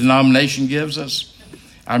training that the denomination gives us.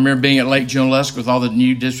 I remember being at Lake Junaluska with all the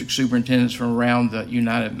new district superintendents from around the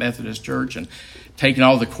United Methodist Church and taking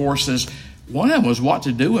all the courses. One of them was what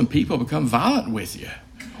to do when people become violent with you.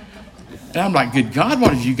 And I'm like, good God,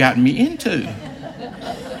 what have you gotten me into?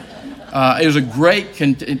 It was a great,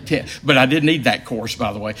 but I didn't need that course,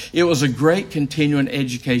 by the way. It was a great continuing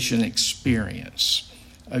education experience.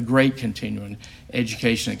 A great continuing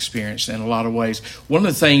education experience in a lot of ways. One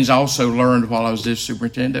of the things I also learned while I was district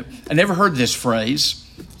superintendent, I never heard this phrase.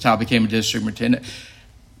 That's how I became a district superintendent.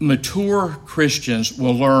 Mature Christians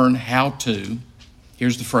will learn how to,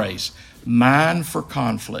 here's the phrase, mine for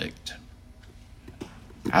conflict.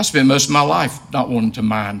 I spent most of my life not wanting to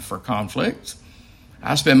mine for conflict.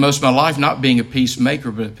 I spent most of my life not being a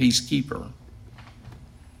peacemaker, but a peacekeeper.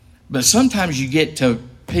 But sometimes you get to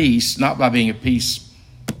peace, not by being a peacekeeper,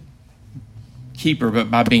 but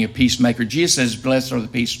by being a peacemaker. Jesus says, blessed are the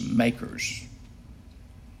peacemakers.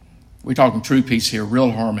 We're talking true peace here,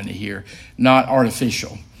 real harmony here, not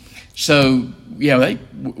artificial. So, we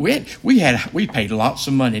paid lots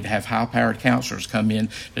of money to have high-powered counselors come in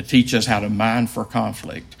to teach us how to mine for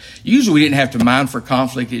conflict. Usually we didn't have to mine for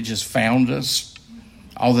conflict. It just found us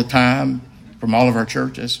all the time from all of our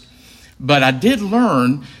churches. But I did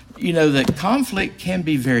learn, that conflict can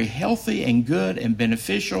be very healthy and good and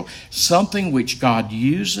beneficial, something which God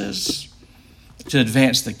uses to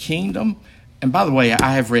advance the kingdom. And by the way,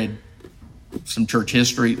 I have read some church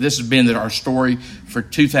history. This has been our story for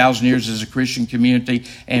 2,000 years as a Christian community,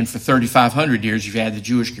 and for 3,500 years you've had the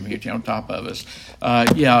Jewish community on top of us.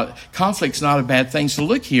 Conflict's not a bad thing. So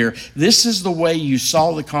look here. This is the way you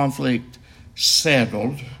saw the conflict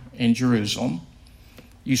settled in Jerusalem.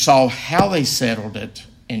 You saw how they settled it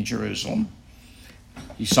in Jerusalem.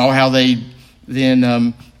 You saw how they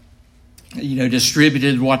then,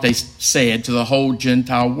 distributed what they said to the whole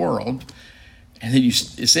Gentile world. And then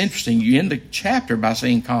it's interesting, you end the chapter by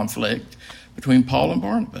seeing conflict between Paul and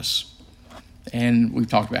Barnabas. And we've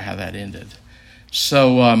talked about how that ended.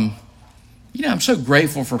 So, I'm so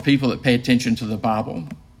grateful for people that pay attention to the Bible.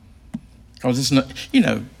 Because it's not,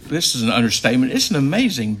 this is an understatement. It's an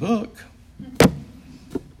amazing book.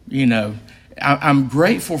 I'm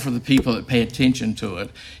grateful for the people that pay attention to it.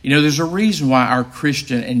 There's a reason why our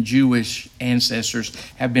Christian and Jewish ancestors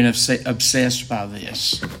have been obsessed by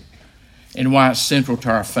this, and why it's central to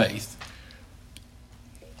our faith.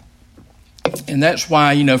 And that's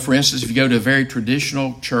why, for instance, if you go to a very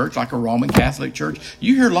traditional church, like a Roman Catholic church,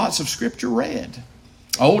 you hear lots of scripture read.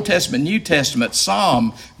 Old Testament, New Testament,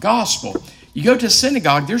 Psalm, Gospel. You go to a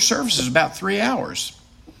synagogue, their service is about 3 hours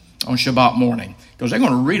on Shabbat morning, because they're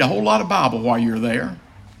going to read a whole lot of Bible while you're there.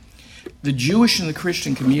 The Jewish and the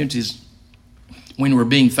Christian communities, when we're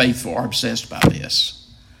being faithful, are obsessed by this.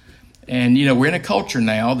 And, we're in a culture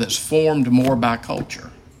now that's formed more by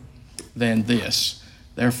culture than this.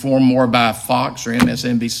 They're formed more by Fox or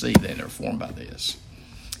MSNBC than they're formed by this.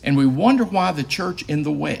 And we wonder why the church in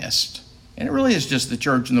the West, and it really is just the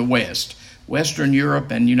church in the West, Western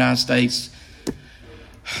Europe and United States,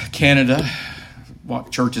 Canada,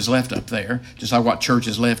 what church is left up there, just like what church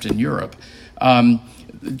is left in Europe. The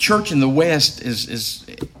church in the West is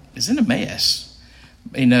in a mess.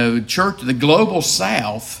 The global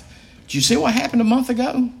South. Did you see what happened a month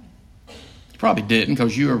ago? You probably didn't,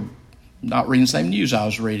 because you were not reading the same news I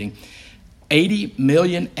was reading. 80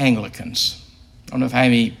 million Anglicans. I don't know if how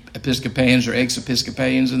many Episcopalians or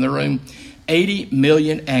ex-Episcopalians in the room. 80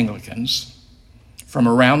 million Anglicans from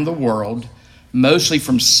around the world, mostly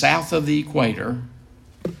from south of the equator,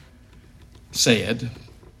 said,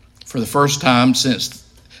 for the first time since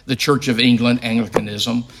the Church of England,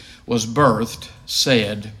 Anglicanism, was birthed,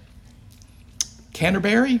 said,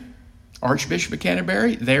 Canterbury, Archbishop of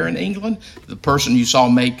Canterbury, there in England, the person you saw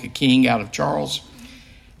make a king out of Charles,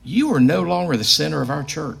 you are no longer the center of our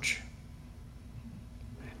church.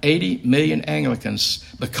 80 million Anglicans,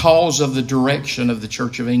 because of the direction of the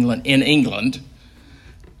Church of England in England,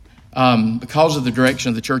 because of the direction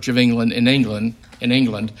of the Church of England in England,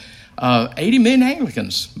 80 million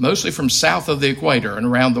Anglicans, mostly from south of the equator and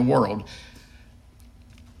around the world.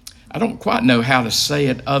 I don't quite know how to say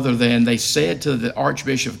it other than they said to the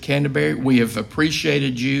Archbishop of Canterbury, we have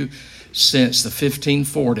appreciated you since the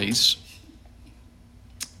 1540s,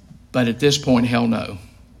 but at this point, hell no.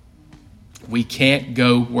 We can't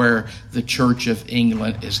go where the Church of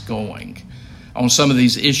England is going on some of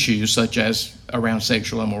these issues, such as around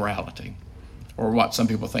sexual immorality, or what some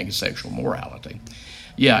people think is sexual morality.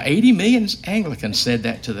 80 million Anglicans said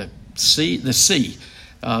that to the seat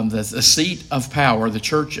of power, the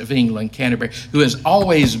Church of England, Canterbury, who has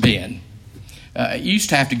always been. You used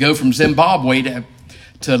to have to go from Zimbabwe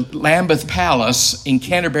to Lambeth Palace in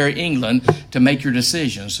Canterbury, England, to make your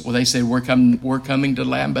decisions. Well, they said, we're coming to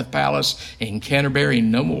Lambeth Palace in Canterbury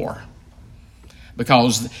no more.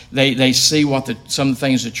 Because they see what some of the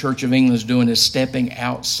things the Church of England is doing is stepping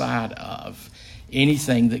outside of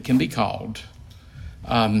anything that can be called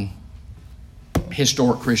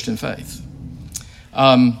historic Christian faith.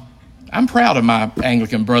 I'm proud of my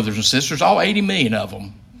Anglican brothers and sisters, all 80 million of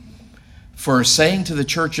them, for saying to the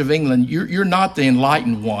Church of England, you're not the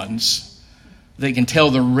enlightened ones that can tell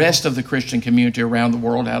the rest of the Christian community around the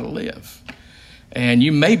world how to live. And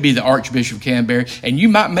you may be the Archbishop of Canterbury, and you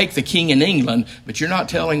might make the king in England, but you're not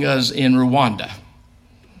telling us in Rwanda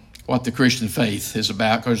what the Christian faith is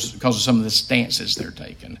about because of some of the stances they're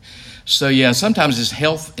taking. So sometimes it's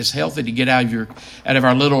healthy to get out of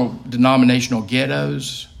our little denominational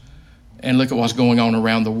ghettos and look at what's going on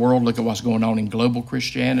around the world. Look at what's going on in global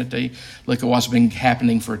Christianity. Look at what's been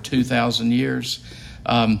happening for 2,000 years.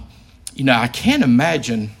 I can't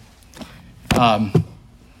imagine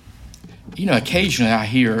Occasionally I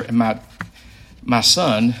hear, and my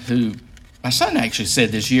son actually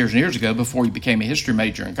said this years and years ago before he became a history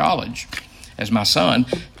major in college, as my son,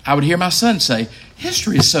 I would hear my son say,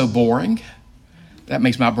 history is so boring. That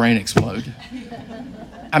makes my brain explode.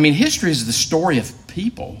 I mean, history is the story of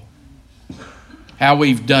people. How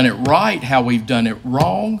we've done it right, how we've done it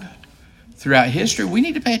wrong throughout history. We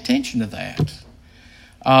need to pay attention to that.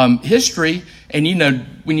 History, and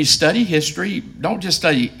when you study history, don't just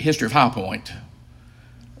study history of High Point.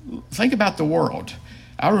 Think about the world.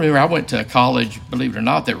 I remember I went to a college, believe it or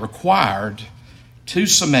not, that required 2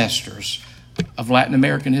 semesters of Latin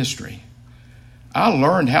American history. I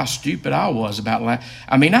learned how stupid I was about Latin.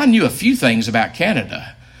 I mean, I knew a few things about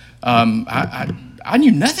Canada. I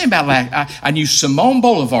knew nothing about Latin. I knew Simon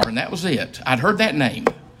Bolivar, and that was it. I'd heard that name.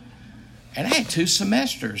 And I had 2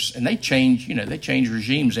 semesters, and they change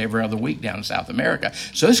regimes every other week down in South America.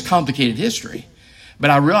 So it's complicated history.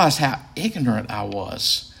 But I realized how ignorant I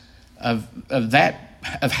was of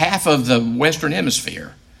half of the Western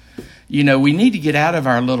Hemisphere. We need to get out of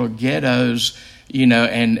our little ghettos,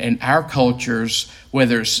 and our cultures,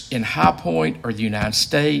 whether it's in High Point or the United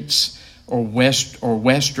States or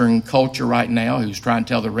Western culture right now, who's trying to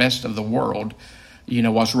tell the rest of the world,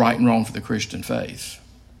 what's right and wrong for the Christian faith.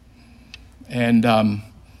 And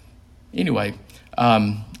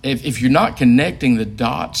if you're not connecting the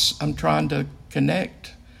dots I'm trying to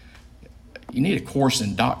connect, you need a course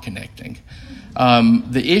in dot connecting.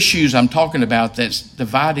 The issues I'm talking about that's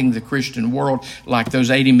dividing the Christian world, like those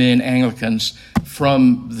 80 million Anglicans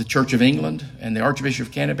from the Church of England and the Archbishop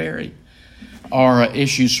of Canterbury, are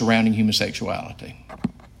issues surrounding homosexuality.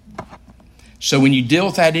 So when you deal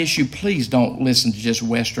with that issue, please don't listen to just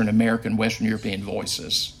Western American, Western European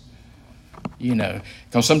voices.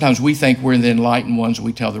 Because sometimes we think we're the enlightened ones,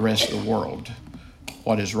 we tell the rest of the world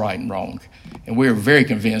what is right and wrong. And we're very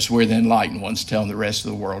convinced we're the enlightened ones telling the rest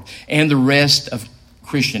of the world and the rest of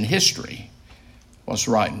Christian history what's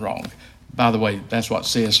right and wrong. By the way, that's what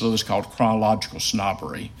C.S. Lewis called chronological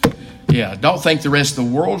snobbery. Yeah, don't think the rest of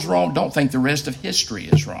the world's wrong. Don't think the rest of history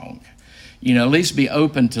is wrong. At least be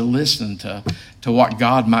open to listen to what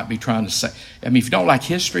God might be trying to say. I mean, if you don't like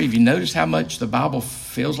history, have you noticed how much the Bible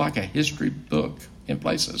feels like a history book in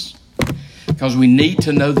places? Because we need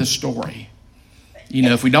to know the story.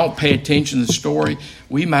 If we don't pay attention to the story,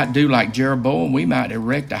 we might do like Jeroboam. We might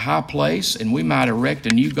erect a high place and we might erect a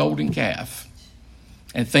new golden calf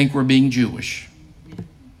and think we're being Jewish.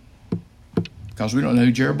 Because we don't know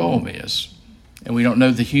who Jeroboam is. And we don't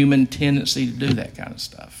know the human tendency to do that kind of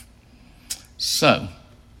stuff. So,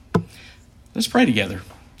 let's pray together.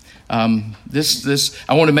 I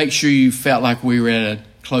want to make sure you felt like we were at a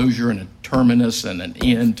closure and a terminus and an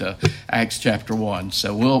end to Acts chapter 1.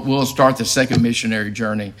 So we'll start the second missionary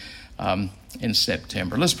journey in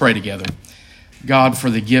September. Let's pray together. God, for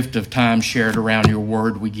the gift of time shared around your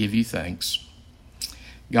word, we give you thanks.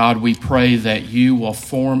 God, we pray that you will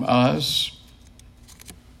form us,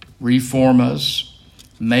 reform us,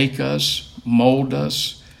 make us, mold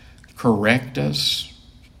us, correct us,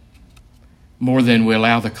 more than we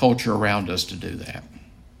allow the culture around us to do that.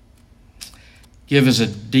 Give us a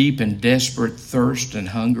deep and desperate thirst and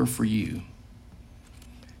hunger for you.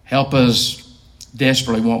 Help us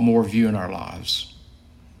desperately want more of you in our lives.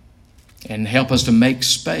 And help us to make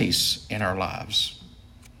space in our lives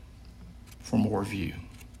for more of you.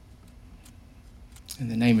 In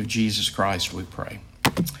the name of Jesus Christ we pray.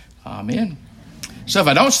 Amen. So if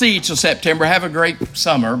I don't see you till September, have a great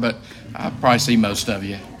summer, but I'll probably see most of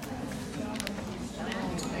you.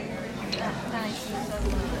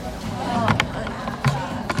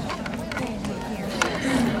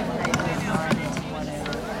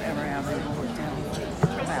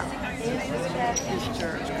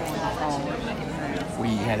 We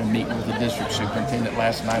had a meeting with the district superintendent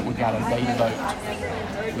last night. We got a day to vote.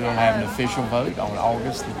 We'll have an official vote on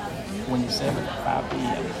August the 27th at 5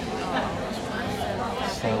 p.m.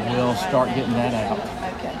 So we'll start getting that out.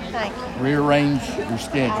 Okay, thank you. Rearrange your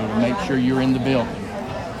schedule to make sure you're in the building.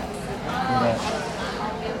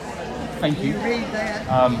 Thank you. Can you read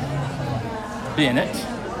that? Bennett,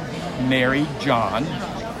 Mary, John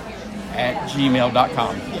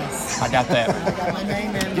 @gmail.com. Yes. I got that. I got my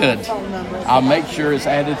name and Good. my phone number. I'll make sure it's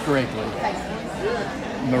added correctly.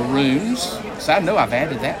 Maroons. So I know I've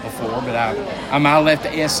added that before, but I might have left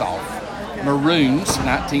the S off. Maroons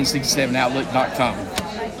 1967 outlook.com.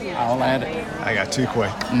 I'll add it. I got 2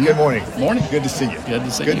 questions. Good morning. Morning. Good to see you. Good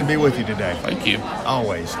to see Good you. to be with you today. Thank you.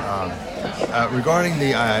 Always. Regarding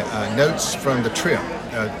the notes from the trip,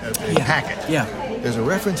 the packet. Yeah. There's a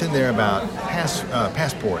reference in there about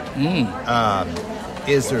passport.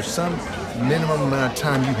 Is there some minimum amount of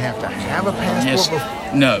time you have to have a passport?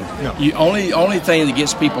 Yes. No. You only thing that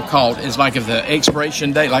gets people caught is like if the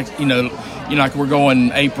expiration date, like like we're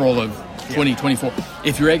going April of 2024.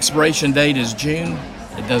 If your expiration date is June,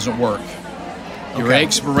 it doesn't work. Your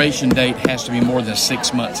expiration date has to be more than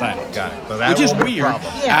 6 months out. Got it. But that which is won't be a weird.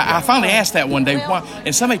 problem. Yeah. I finally asked that one day, why,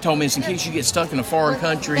 and somebody told me it's in case you get stuck in a foreign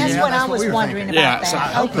country. That's what that's I what was we were wondering thinking. about Yeah, so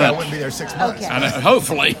that. Hopefully I Okay. wouldn't be there 6 months. Okay. I know,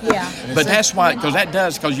 hopefully. Yeah. But that's why,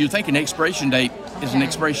 because you think an expiration date is an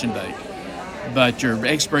expiration date. But your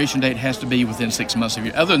expiration date has to be within 6 months of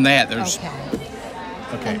your. Other than that, there's. Okay.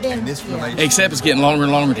 Okay, And then- and this relates. Except it's getting longer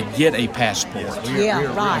and longer to get a passport. Yeah,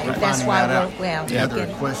 right. We're That's finding why that out. well, The other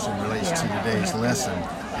okay. question relates to Yeah. today's lesson,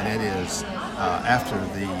 and it is after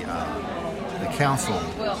the council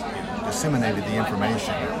disseminated the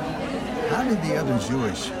information, how did the other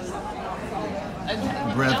Jewish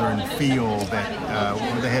brethren feel that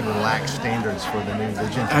they had relaxed standards for the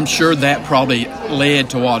Gentiles? I'm sure that probably led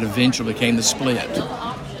to what eventually became the split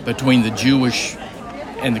between the Jewish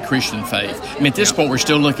and the Christian faith. I mean, at this point, we're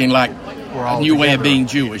still looking like We're a all new way of together. being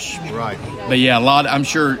Jewish. Right. But yeah, I'm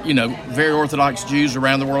sure, very Orthodox Jews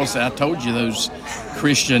around the world say, I told you those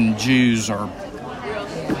Christian Jews are,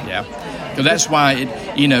 yeah. Because that's why,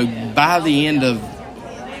 by the end of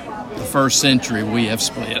the first century, we have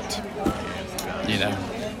split,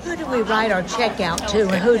 Who do we write our check out to,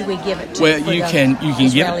 and who do we give it to? Well, for you the can give it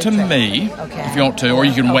Israeli to trip? me Okay. if you want to, or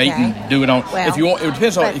you can wait Okay. and do it on. Well, if you want, it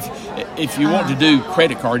depends on but- if you want to do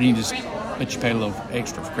credit card, you can just let you pay a little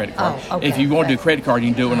extra for credit card. Oh, okay. If you want to do credit card, you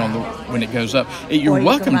can do it on when it goes up. You're Or you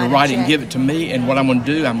welcome can to write a write it and check. give it to me. And what I'm going to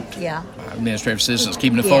do, I'm Yeah. administrative assistant's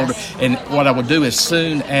keeping the Yes. folder. And what I will do as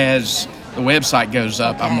soon as the website goes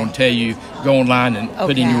up, I'm Okay. going to tell you go online and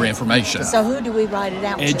put in Okay. your information. So who do we write it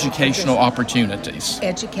out to? Educational opportunities.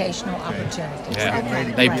 Educational opportunities. Yeah.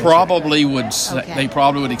 Okay. They great. probably would. Okay. They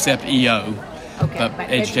probably would accept EO, Okay, but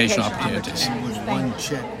educational opportunities. And would one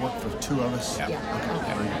check work for two of us? Yeah. Okay.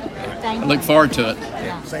 Thank I you. look forward to it.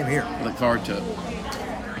 Same here. Look forward to it.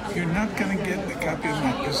 You're not going to get a copy of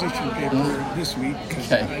my position paper this week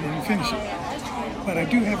because Okay. I didn't finish it. But I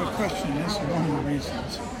do have a question. This is one of the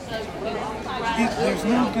reasons. There's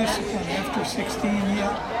no discipline after 16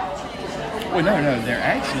 yet. Well, no. They're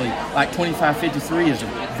actually like 2553 is a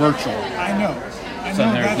virtual, I know.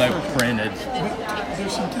 so there's that's no virtual. printed. But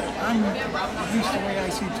there's some time. At least the way I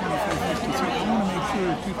see 2553, I want to make sure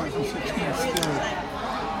 2016 is still,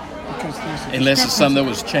 because there's a Unless it's something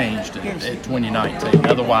that discrepancy. was changed at 2019.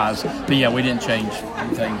 Otherwise, but yeah, we didn't change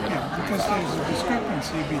anything. But Yeah, because there's a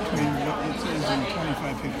discrepancy between what it says in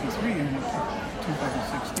 2553 and what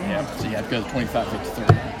 2016 yeah, is. so you have to go to 2553.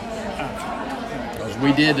 Because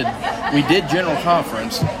we did general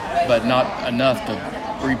conference, but not enough to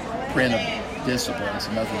reprint a discipline,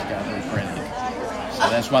 so nothing's got reprinted. So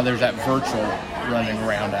that's why there's that virtual running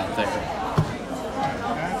around out there. I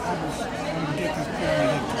wanted to get this clear in my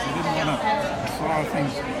head because I didn't want to throw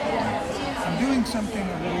things. I'm doing something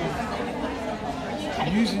a little.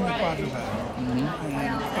 I'm using the quadrilateral,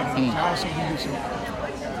 but I'm also doing some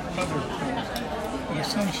other things. But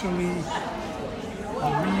essentially, the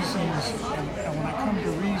reasons, and when I come to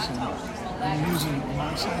reason, I'm using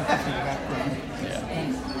my scientific background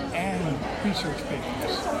and research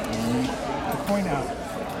papers to point out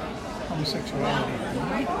homosexuality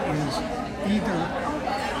is either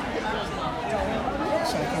a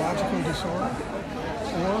psychological disorder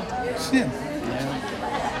or sin.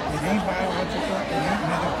 It ain't biological, it ain't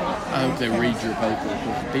medical. I hope they read your paper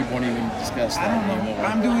because people won't even discuss I that don't know. anymore.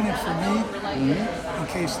 I'm doing it for me in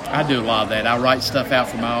case. I do a lot of that. I write stuff out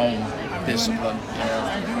for my own discipline.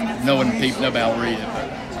 Knowing people, nobody will read it,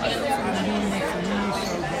 but I do it for I'm doing it for me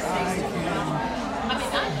so that I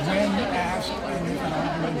can, when asked and if an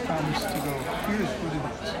argument comes, to go, here's what it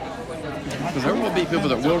is. Because there will be people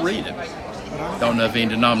that will read it. Don't know if any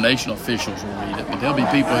denominational officials will read it, but there'll be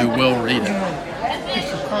people who will read it.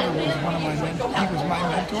 Mr. Carter was one of my mentors. He was my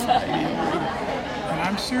mentor. And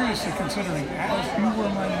I'm seriously considering, as you were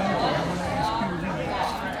my mentor, I'm going to ask you to read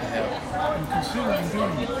this. I'm considering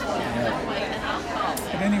doing it.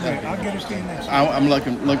 But anyway, I'll get it to you next week. I'm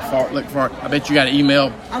looking for. I bet you got an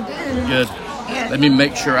email. I do. Good. Yeah. Let me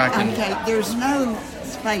make sure I can. Okay, there's no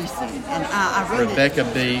spacing, and I wrote Rebecca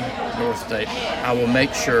B. North State. I will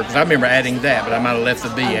make sure because I remember adding that, but I might have left the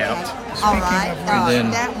B it. out. All right.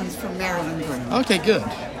 then- That one's from Marilyn Green. Okay, good.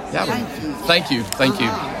 Yeah, Thank you. Thank you.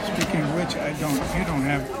 Speaking of which, you don't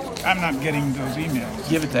have, I'm not getting those emails.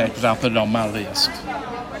 Give it that because I'll put it on my list.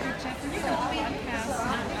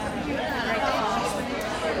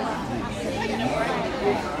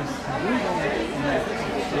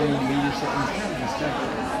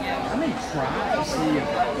 I may try to see if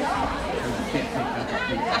we can't pick up the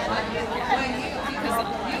people.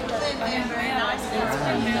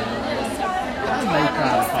 I may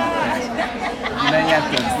try the podcast. You may have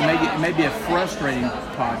to, it may be a frustrating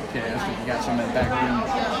podcast if you got some in the back room.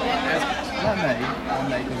 I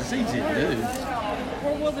may, because it's easy to do.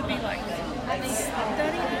 Or will there be like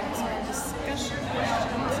studies or discussion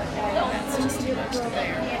questions? That's just too much to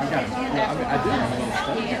bear. I do have a little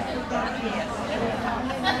study.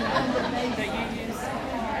 That you use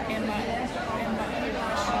in my other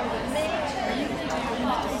question. Are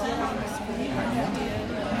you going to do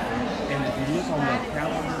And if you look on the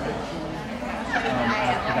calendar,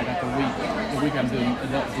 I got the week I'm doing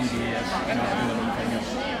adult DBS, and I'm not doing anything else.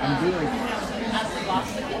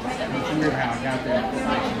 It's weird how I got there.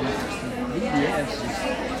 DBS is,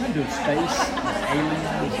 I'm doing space,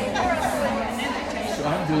 aliens. So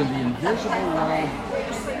I'm doing the invisible world,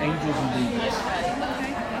 angels and demons.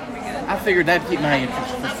 I figured that'd keep my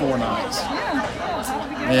interest for 4 nights.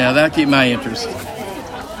 Yeah, that'd keep my interest.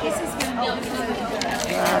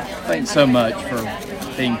 Thanks so much for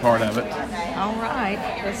being part of it. All right.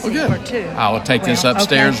 Let's Well, see good. for 2. I will take this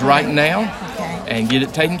upstairs okay. right now Okay. and get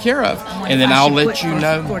it taken care of. And then I I'll should let put you for-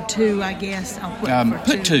 know. For 2, I guess. I'll put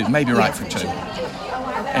for 2. Put 2, maybe right Yes, for 2.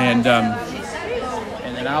 And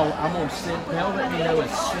then I'm going to send, they'll let me know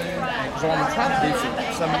as soon, because what I'm going to try to do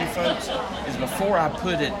for some of you folks is before I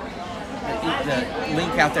put it, the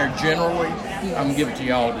link out there generally, I'm going to give it to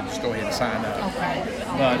y'all to just go ahead and sign up. Okay.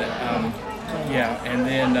 But, yeah, and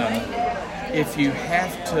then if you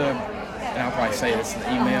have to, and I'll probably say this in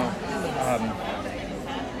the email,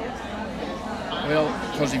 well,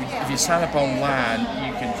 because if you sign up online,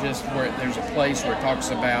 you can just, where there's a place where it talks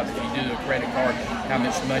about if you do a credit card, how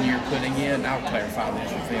much money you're putting in. I'll clarify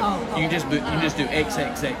this with them. You can just do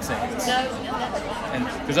XXXX, and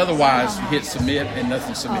because otherwise you hit submit and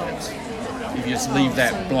nothing submits. If you just leave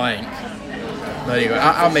that blank. But anyway,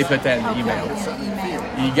 I may put that in the email.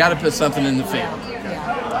 You got to put something in the field,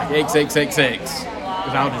 like XXXX,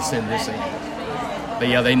 because I'll just send this in. But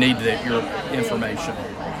yeah, they need your information.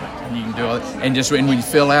 You can do it, and just when you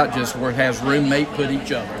fill out, just where it has roommate, put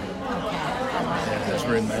each other. Yeah, that's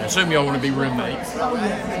roommate. I assume y'all want to be roommates.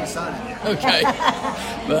 Okay,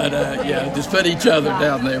 but yeah, just put each other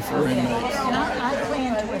down there for roommates. I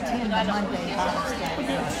plan to attend the Monday Bible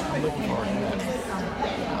study. I'm looking forward to that.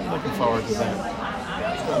 I'm looking forward to that.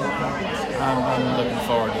 I'm looking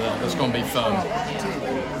forward to that. It's going to be fun.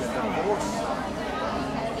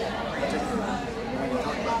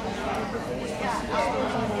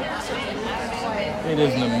 It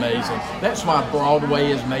is an amazing. That's why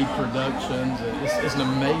Broadway has made productions. It's an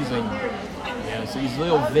amazing. Yes, these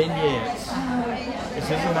little vignettes. It's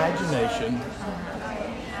his imagination.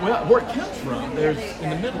 Well, where it comes from, there's in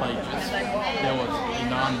the Middle Ages there was a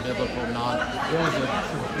non-biblical, there was a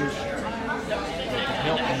tradition that to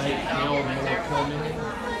help make hell more permanent.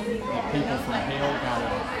 That people from hell got a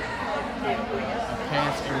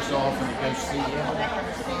pass every so often to go see hell.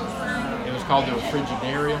 It was called the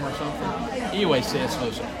Frigidarium or something. Anyway, C.S.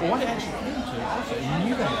 Lewis. Well, what it actually came to, so he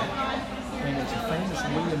knew that, and it's a famous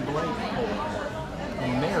William Blake poem, The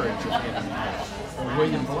Marriage of Heaven and Hell. Or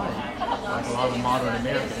William Blake, like a lot of modern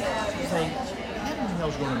Americans, say, heaven and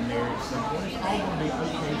hell's going to marry at some point. It's all going to be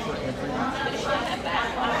okay for everyone.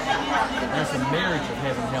 That's the marriage of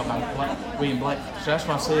heaven and hell by William Blake. So that's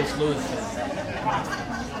why C.S. Lewis said,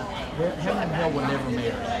 heaven and hell will never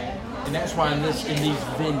marry. And that's why in these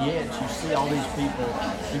vignettes, you see all these people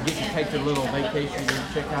who get to take their little vacation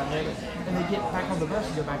and check out heaven, and they get back on the bus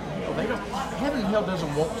and go back to hell. Heaven and hell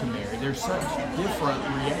doesn't want to marry. There's such different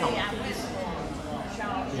realities.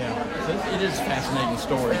 Yeah, so it is a fascinating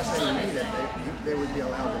story. They would be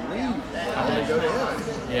allowed to leave when they go to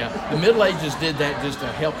heaven. Yeah, the Middle Ages did that just to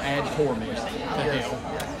help add torment to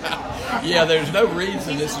hell. Yeah, there's no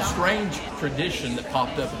reason. It's a strange tradition that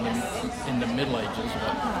popped up in the Middle Ages.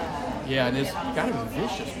 But yeah, and it's kind of a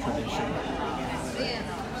vicious tradition.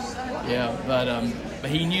 Yeah, but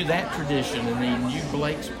he knew that tradition, and he knew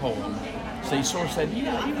Blake's poem. So he sort of said,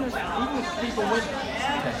 even if people went to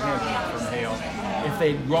heaven from hell, if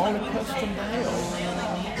they'd grown accustomed to hell,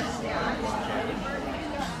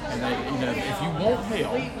 and if you want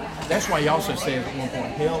hell, that's why he also says at one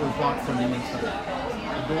point, hell is locked from the inside.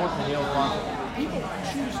 The door to hell is locked. People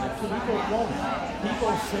choose it. People want it.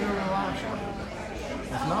 People center their lives on it.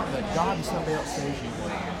 It's not that God and somebody else says you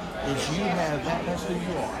are. It's you have that. That's who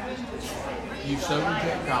you are. You so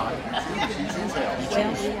reject God, you choose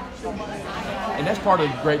hell. And that's part of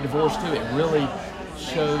the Great Divorce too. It really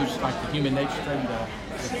shows like the human nature thing, the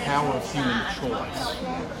power of human choice,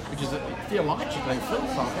 which is theologically,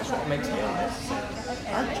 philosophical. That's what makes hell necessary.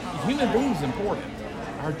 human beings important.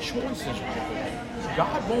 Our choices are important.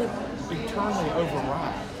 God won't eternally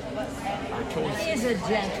override our choices. He is a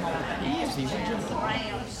gentleman. He is. He's a gentleman.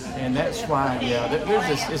 And that's why, there's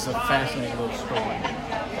this. It's a fascinating little story.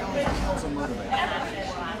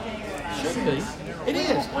 Should be. It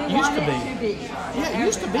is. Used to be. Yeah, it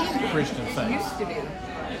used to be in the Christian faith. Used to be.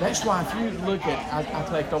 That's why if you look at, I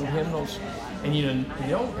collect old hymnals, and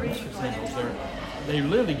the old Memphis hymnals, they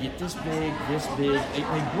literally get this big,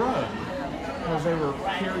 they grow. Because they were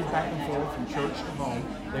carried back and forth from church to home.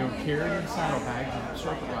 They were carried in saddlebags and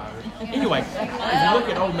circuit riders. Anyway, if you look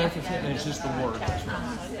at old Memphis hymn, it's just the word.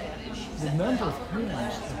 The number of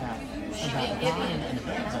hymns about dying and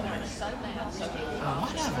death. A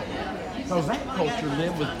lot of them. Because that culture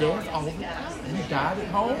lived with death all the time. You died at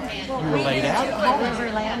home. You were laid out at home.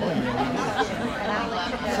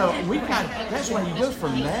 So that's when you go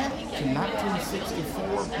from that to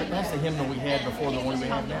 1964. That's the hymnal we had before the one we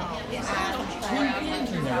have now. 2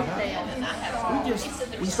 hymns in there.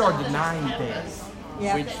 We started denying death,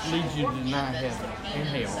 which leads you to deny heaven and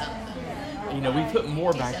hell. We put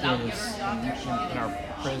more back in our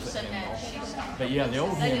present hymnal. But the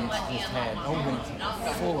old hymns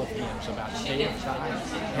full of hymns about death, dying,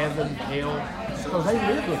 heaven, hell. Because they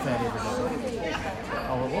lived with that every day.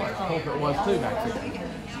 Oh, it was. Pulpit was too back then.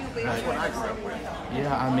 That's what I grew up with.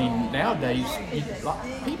 Nowadays,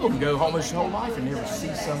 people can go almost their whole life and never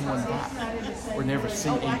see someone die or never see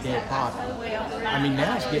a dead body.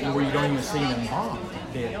 Now it's getting where you don't even see an embalmed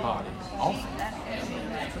dead body often.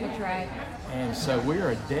 That's right. And so we're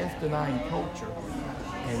a death-denying culture,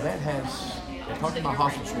 and that has, talking to my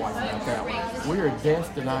hospice wife about that one, we're a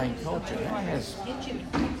death-denying culture. That has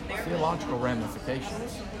theological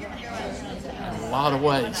ramifications in a lot of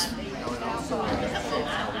ways.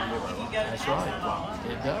 That's right.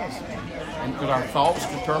 It does. And because our thoughts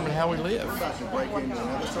determine how we live.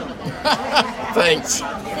 Thanks.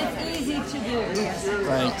 It's easy to do.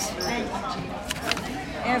 Thanks.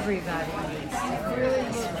 Everybody needs to hear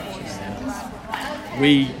this.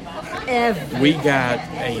 We got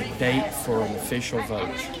a date for an official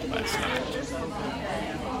vote last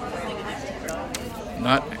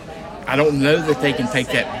night. I don't know that they can take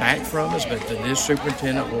that back from us, but the district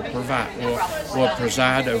superintendent will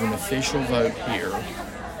preside over an official vote here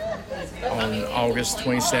on August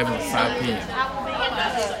 27th at 5 p.m.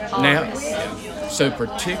 Now, so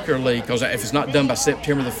particularly because if it's not done by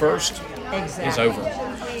September the 1st, it's over.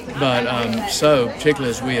 But so particularly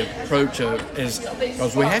as we approach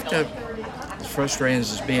because we have to, as frustrating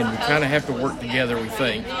as it's been, we kind of have to work together, we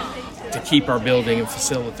think, to keep our building and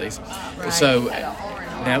facilities. Right. So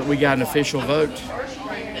now that we got an official vote,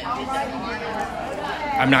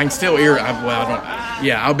 I can still hear.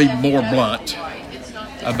 I'll be more blunt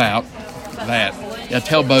about that.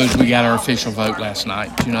 Tell Bose we got our official vote last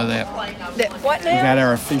night. Do you know that? What now? We got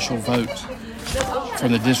our official vote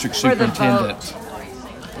from the district superintendent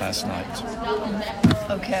last night.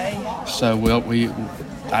 Okay. So,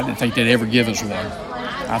 I didn't think they'd ever give us one.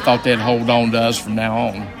 I thought they'd hold on to us from now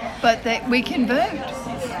on. But we can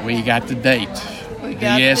vote. We got the date.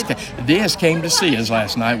 The DS came to see us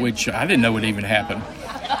last night, which I didn't know would even happen.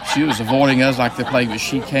 She was avoiding us like the plague, but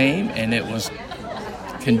she came, and it was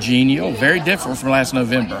congenial, very different from last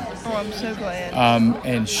November. Oh, I'm so glad.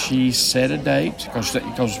 And she set a date, because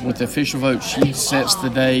with the official vote, she sets the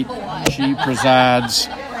date, she presides.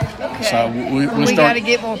 Okay. So we got to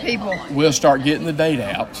get more people. We'll start getting the date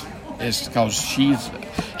out. It's because she's...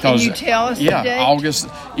 Can you tell us the date? August.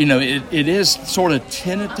 It is sort of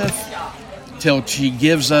tentative till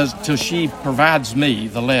she provides me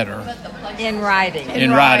the letter. In writing.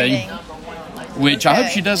 In writing. Which I hope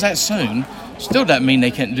she does that soon. Still doesn't mean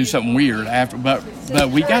they can't do something weird after, but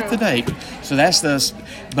we got the date. So that's this.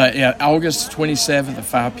 But August 27th at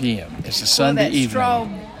 5 p.m. It's a Sunday evening. Straw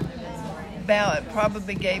ballot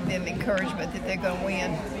probably gave them encouragement that they're going to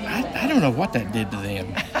win. I don't know what that did to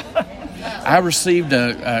them. I received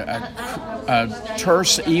a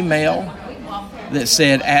terse email that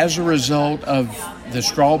said, as a result of the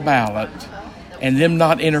straw ballot and them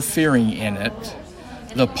not interfering in it,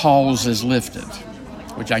 the pause is lifted.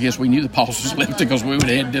 Which I guess we knew the pause was lifted because we went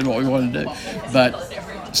ahead and did what we wanted to do. But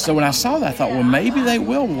so when I saw that, I thought, well, maybe they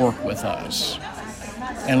will work with us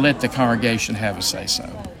and let the congregation have a say-so.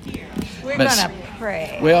 We're going to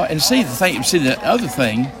pray. Well, and the other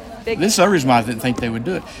thing, this is the reason why I didn't think they would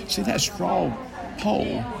do it. See, that straw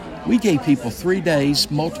poll, we gave people 3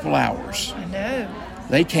 days, multiple hours. I know.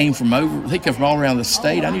 They came from all around the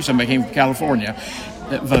state. I knew somebody came from California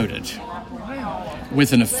that voted.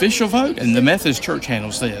 With an official vote, and the Methodist Church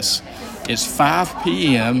handles this, it's 5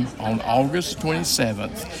 p.m. on August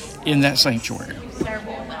 27th in that sanctuary.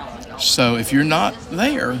 So if you're not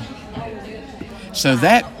there, so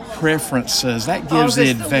that preferences, that gives the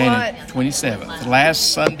August advantage. what? 27th,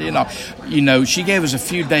 last Sunday and all. You know, she gave us a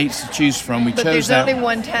few dates to choose from. We But chose there's that. only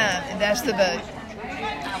one time, and that's the vote.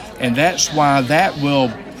 And that's why that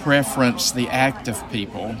will preference the active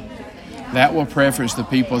people. That will preference the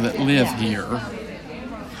people that live here.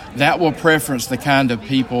 That will preference the kind of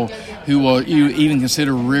people who will even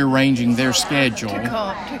consider rearranging their schedule. To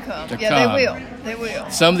come. To Yeah, come. they will. They will.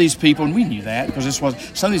 Some of these people, and we knew that because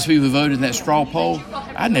some of these people who voted in that straw poll,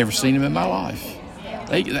 I'd never seen them in my life.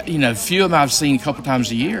 A few of them I've seen a couple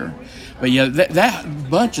times a year. But yeah, that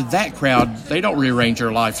bunch of that crowd, they don't rearrange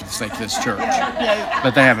their life for the sake of this church. No.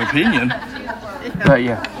 But they have an opinion. But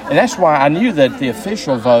yeah, and that's why I knew that the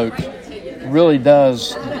official vote really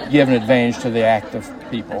does give an advantage to the active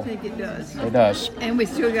people. I think it does. It does. And we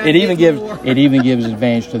still got It even gives more.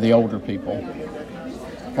 advantage to the older people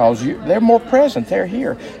because they're more present. They're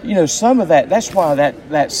here. You know, some of that. That's why that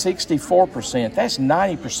 64%. That's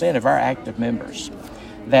 90% of our active members.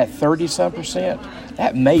 That 30-some%.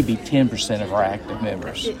 That may be 10% of our active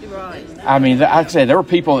members. Right. I mean, like I said, there were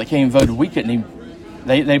people that came and voted. We couldn't even.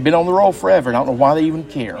 They've been on the roll forever. I don't know why they even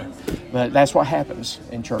care, but that's what happens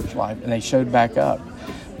in church life, and they showed back up.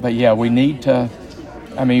 But yeah, we need to.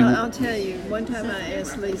 I mean, I'll tell you. One time I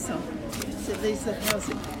asked Lisa. I said, Lisa,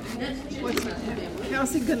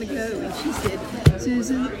 how's it going to go? And she said,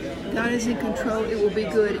 Susan, God is in control. It will be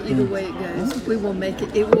good either way it goes. We will make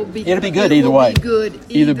it. It will be. It'll be good either way. Be good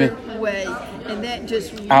Either way. And that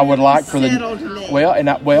just really I would like for settled to me.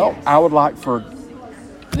 I would like for.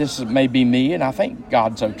 This may be me, and I think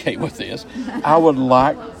God's okay with this. I would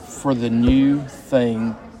like for the new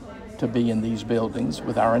thing to be in these buildings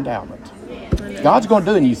with our endowment. God's going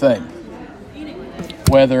to do a new thing,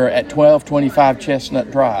 whether at 1225 Chestnut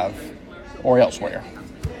Drive or elsewhere.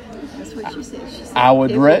 That's what she said. She said I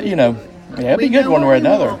would, it'll it'd be good one way or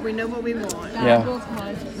another. We know what we want.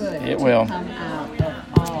 Yeah, it will.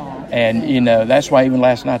 And, that's why even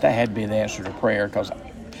last night that had to be the answer to prayer because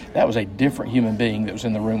that was a different human being that was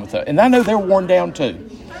in the room with us. And I know they're worn down too.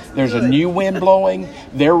 There's a new wind blowing.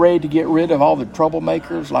 They're ready to get rid of all the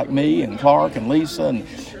troublemakers like me and Clark and Lisa, and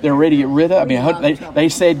they're ready to get rid of. I mean, they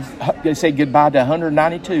said goodbye to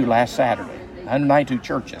 192 last Saturday. 192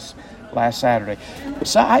 churches last Saturday.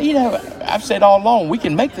 So I've said all along we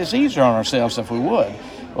can make this easier on ourselves if we would.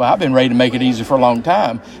 Well, I've been ready to make it easy for a long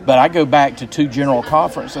time, but I go back to 2 general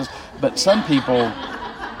conferences. But some people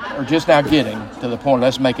are just now getting to the point,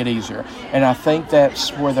 let's make it easier. And I think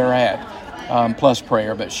that's where they're at, plus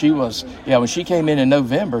prayer. But she was, when she came in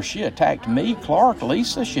November, she attacked me, Clark,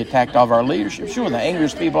 Lisa. She attacked all of our leadership. She was the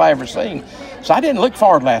angriest people I ever seen. So I didn't look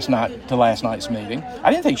forward to last night's meeting. I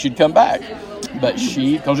didn't think she'd come back. But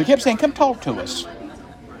because we kept saying, come talk to us.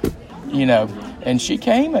 And she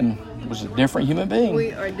came and was a different human being.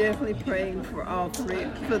 We are definitely praying for all three,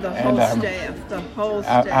 for the whole staff, the whole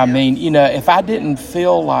staff. I mean, if I didn't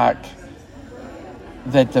feel like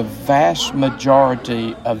that the vast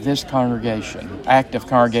majority of this congregation, active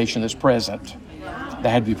congregation that's present, that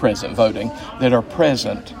had to be present voting, that are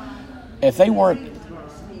present, if they weren't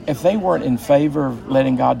in favor of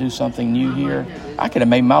letting God do something new here, I could have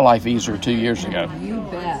made my life easier 2 years ago. You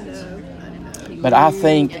bet. But I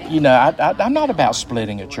think, I'm not about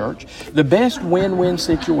splitting a church. The best win-win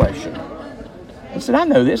situation. I said, I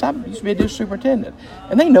know this. I used to be a district superintendent.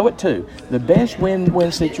 And they know it too. The best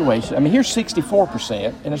win-win situation. I mean, here's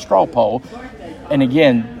 64% in a straw poll. And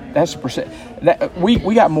again, that's a percent.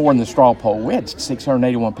 We got more in the straw poll. We had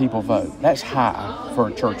 681 people vote. That's high for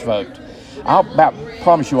a church vote. I'll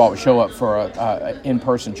promise you all would show up for a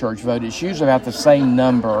in-person church vote. It's usually about the same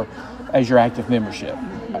number as your active membership.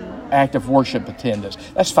 Active worship attendance.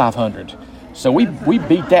 That's 500. So we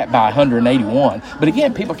beat that by 181. But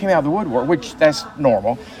again, people came out of the woodwork, which that's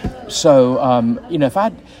normal. So,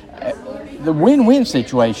 the win-win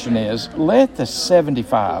situation is let the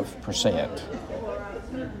 75%,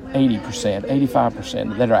 80%,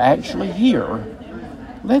 85% that are actually here,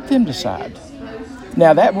 let them decide.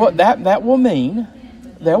 Now that will mean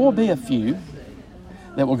there will be a few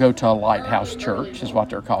that will go to a lighthouse church, is what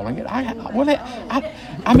they're calling it.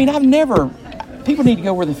 People need to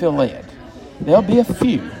go where they feel led. There'll be a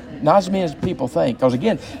few, not as many as people think. Because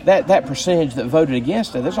again, that percentage that voted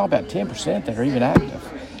against it, there's all about 10% that are even active.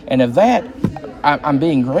 And of that, I'm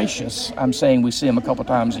being gracious. I'm saying we see them a couple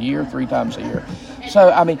times a year, 3 times a year.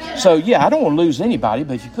 So, I don't want to lose anybody,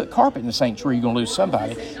 but if you put carpet in the sanctuary, you're going to lose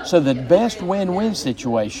somebody. So the best win-win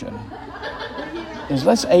situation is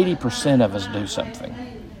let's 80% of us do something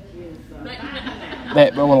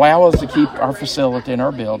that will allow us to keep our facility in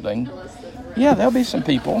our building, Yeah, there'll be some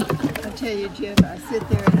people. I tell you, Jeff, I sit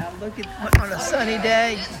there and I look at on a sunny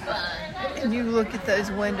day, and you look at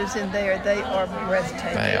those windows in there. They are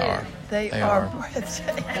breathtaking. They are. They are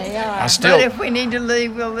breathtaking. They are. I still. But if we need to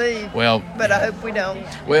leave, we'll leave. Well. But I hope we don't.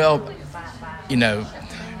 Well, you know.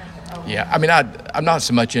 Yeah, I mean, I'm not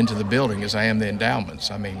so much into the building as I am the endowments.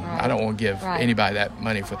 I mean, I don't want to give anybody that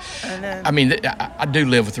money for. I know. I mean, I do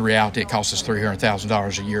live with the reality. It costs us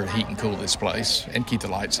 $300,000 a year to heat and cool this place and keep the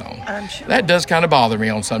lights on. I'm sure. That does kind of bother me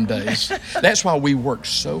on some days. That's why we work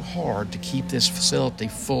so hard to keep this facility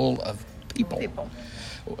full of people.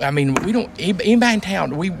 I mean, we don't. Anybody in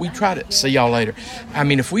town, we try to see y'all later. I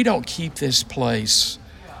mean, if we don't keep this place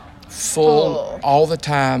full all the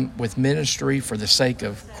time with ministry for the sake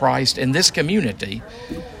of Christ and this community,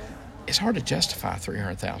 it's hard to justify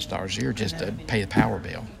 $300,000 a year just to pay the power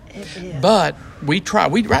bill. But we try.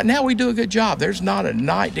 Right now we do a good job. There's not a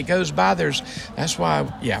night that goes by. That's why.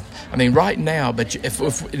 Yeah. I mean, right now. But if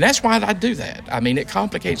and that's why I do that. I mean, it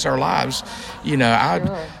complicates our lives. You know,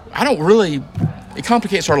 I don't really. It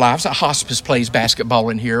complicates our lives. Hospice plays basketball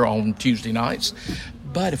in here on Tuesday nights.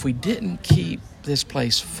 But if we didn't keep this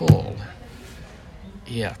place full,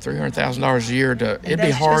 yeah, $300,000 a year it'd be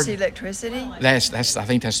hard. Just electricity. That's I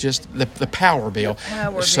think that's just the power bill.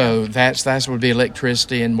 So that would be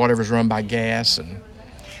electricity and whatever's run by gas and.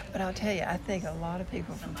 But I'll tell you, I think a lot of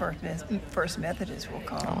people from First Methodist will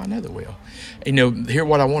call. Oh, I know they will. You know, here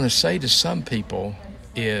what I want to say to some people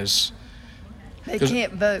is. They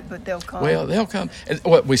can't vote, but they'll come. Well, they'll come. And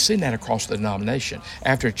we've seen that across the denomination.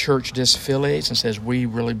 After a church disaffiliates and says, we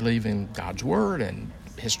really believe in God's word and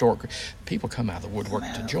historic, people come out of the woodwork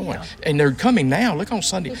to join. Yeah. And they're coming now. Look on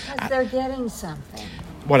Sunday. Because they're getting something.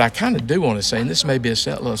 What I kind of do want to say, and this may be a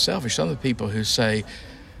little selfish, some of the people who say,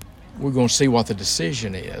 we're going to see what the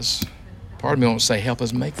decision is. Part of me wants to say, help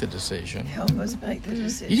us make the decision. Help us make the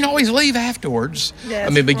decision. You can always leave afterwards. That's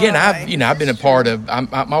I mean, again, right. I've been a part of.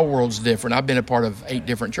 My world's different. I've been a part of 8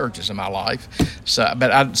 different churches in my life. So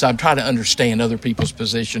I'm trying to understand other people's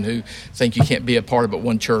position who think you can't be a part of but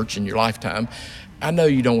one church in your lifetime. I know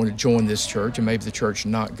you don't want to join this church, and maybe the church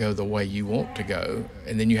not go the way you want to go,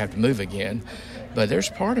 and then you have to move again. But there's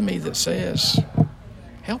part of me that says,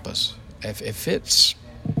 help us. If it's,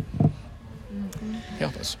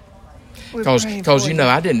 help us. Because you know,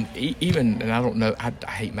 I didn't even, and I don't know, I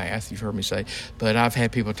hate math, you've heard me say, but I've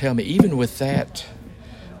had people tell me, even with that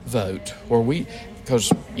vote, where we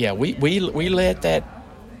let that,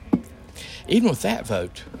 even with that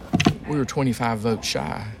vote, we were 25 votes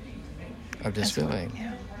shy of disaffiliating.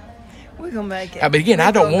 Yeah. We're going to make it. But again,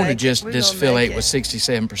 I don't want to just disaffiliate with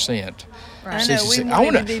 67%. Right. I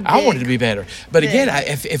want it to be better. But again,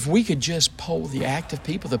 if we could just poll the active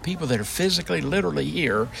people, the people that are physically, literally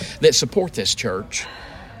here, that support this church,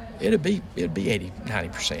 it'd be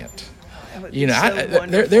 80-90%. You know,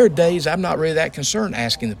 there are days I'm not really that concerned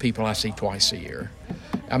asking the people I see twice a year.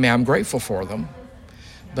 I mean, I'm grateful for them,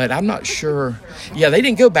 but I'm not sure. Yeah, they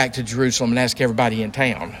didn't go back to Jerusalem and ask everybody in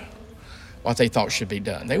town what they thought should be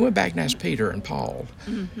done. They went back and asked Peter and Paul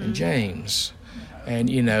and James.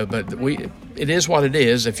 And, you know, but it is what it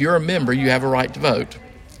is. If you're a member, you have a right to vote.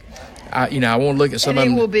 I want to look at some of them.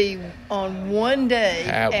 And it will be on one day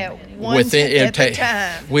at a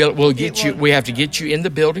time. We'll get you. We have to get you in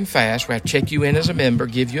the building fast. We have to check you in as a member,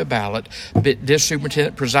 give you a ballot. This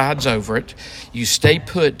superintendent presides over it. You stay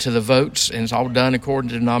put to the votes, and it's all done according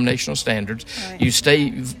to denominational standards. Right.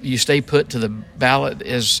 You stay put to the ballot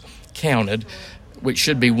is counted, which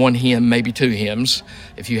should be 1 hymn, maybe 2 hymns,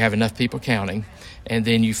 if you have enough people counting. And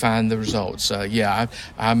then you find the results.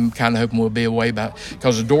 I'm kind of hoping we'll be away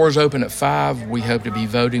because the doors open at 5. We hope to be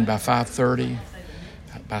voting by 5:30.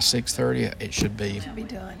 By 6:30, it should be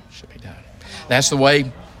done. Should be done. That's the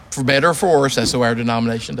way, for better or for worse, that's the way our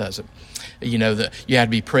denomination does it. You know, you have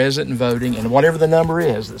to be present and voting, and whatever the number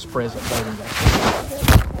is that's present voting.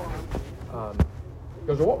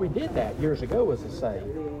 Because what we did that years ago was to say,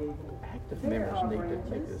 members need to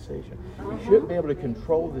make the decision. You shouldn't be able to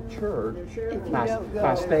control the church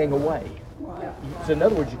by staying away. So in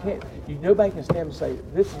other words, nobody can stand and say,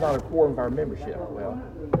 this is not a quorum of our membership. Well,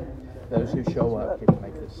 those who show up can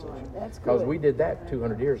make the decision. Because we did that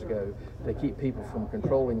 200 years ago to keep people from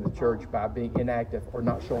controlling the church by being inactive or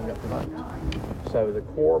not showing up to vote. So the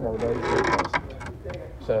quorum are those who are present.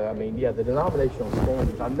 So, I mean, the denominational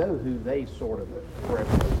standards, I know who they sort of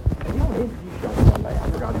represent. And you don't introduce y'all on that. I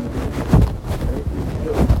forgot who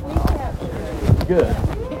Good.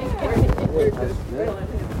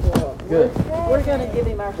 Good. We're going to give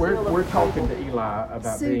him our We're talking to Eli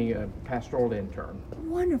about being a pastoral intern.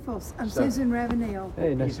 Wonderful. I'm So- Susan Ravenel.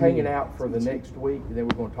 Hey, nice He's to meet hanging you. out for the next week, and then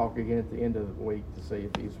we're going to talk again at the end of the week to see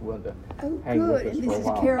if he's willing to Oh, hang with good. us And for this a is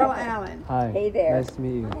while. Carol Allen. Hi. Hey there. Nice to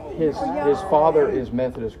meet you. His father is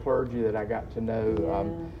Methodist clergy that I got to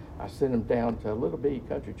know. I sent him down to a little bitty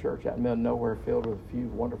country church out in the middle of nowhere, filled with a few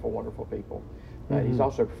wonderful, wonderful people. He's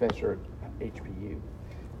also a professor at HPU.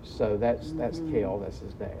 So that's Kel, that's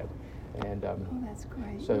his dad. And Oh, that's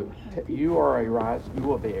great. so you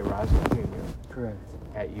will be a rising junior Correct.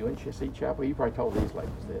 at UNC Chapel. You probably told these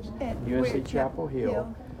ladies this. At UNC where? Chapel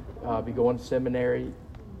Hill. Be going to seminary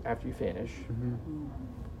after you finish.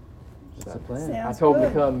 That's the plan. Sounds I told him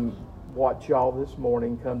good. to come watch y'all this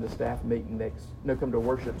morning, come to staff meeting come to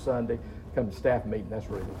worship Sunday, come to staff meeting, that's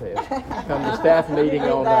really the test. Come to staff meeting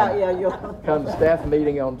on come to staff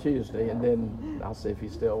meeting on Tuesday, and then I'll see if he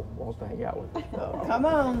still wants to hang out with us. Come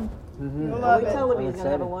on. Mm-hmm. You'll love We it. told him he's going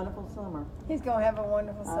to have a wonderful summer. He's going to have a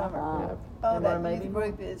wonderful summer. Yeah. Oh, And that maybe youth more.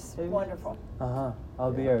 group is 2 months. wonderful.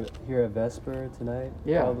 I'll be here at Vesper tonight.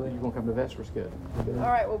 Yeah, Probably. you're gonna come to Vesper's good. All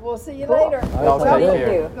right, well, we'll see you Cool. later. Y'all Thank take Thank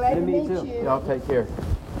care. you. Glad to Good to meet meet you. you. Y'all take care.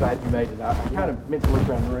 Glad you made it. I kind of meant to look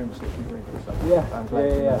around the room and see if you were in here. So Yeah. I'm glad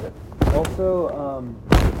you Yeah. made it. Also,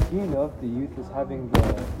 do you know if the youth is having the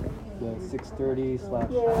 6:30/7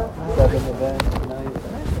 event tonight?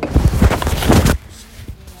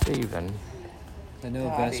 Stephen. I know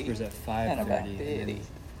Vesper's at 5:30.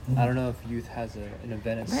 I don't know if youth has an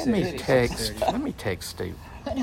event at 6 or 6:30. Let me text Steve.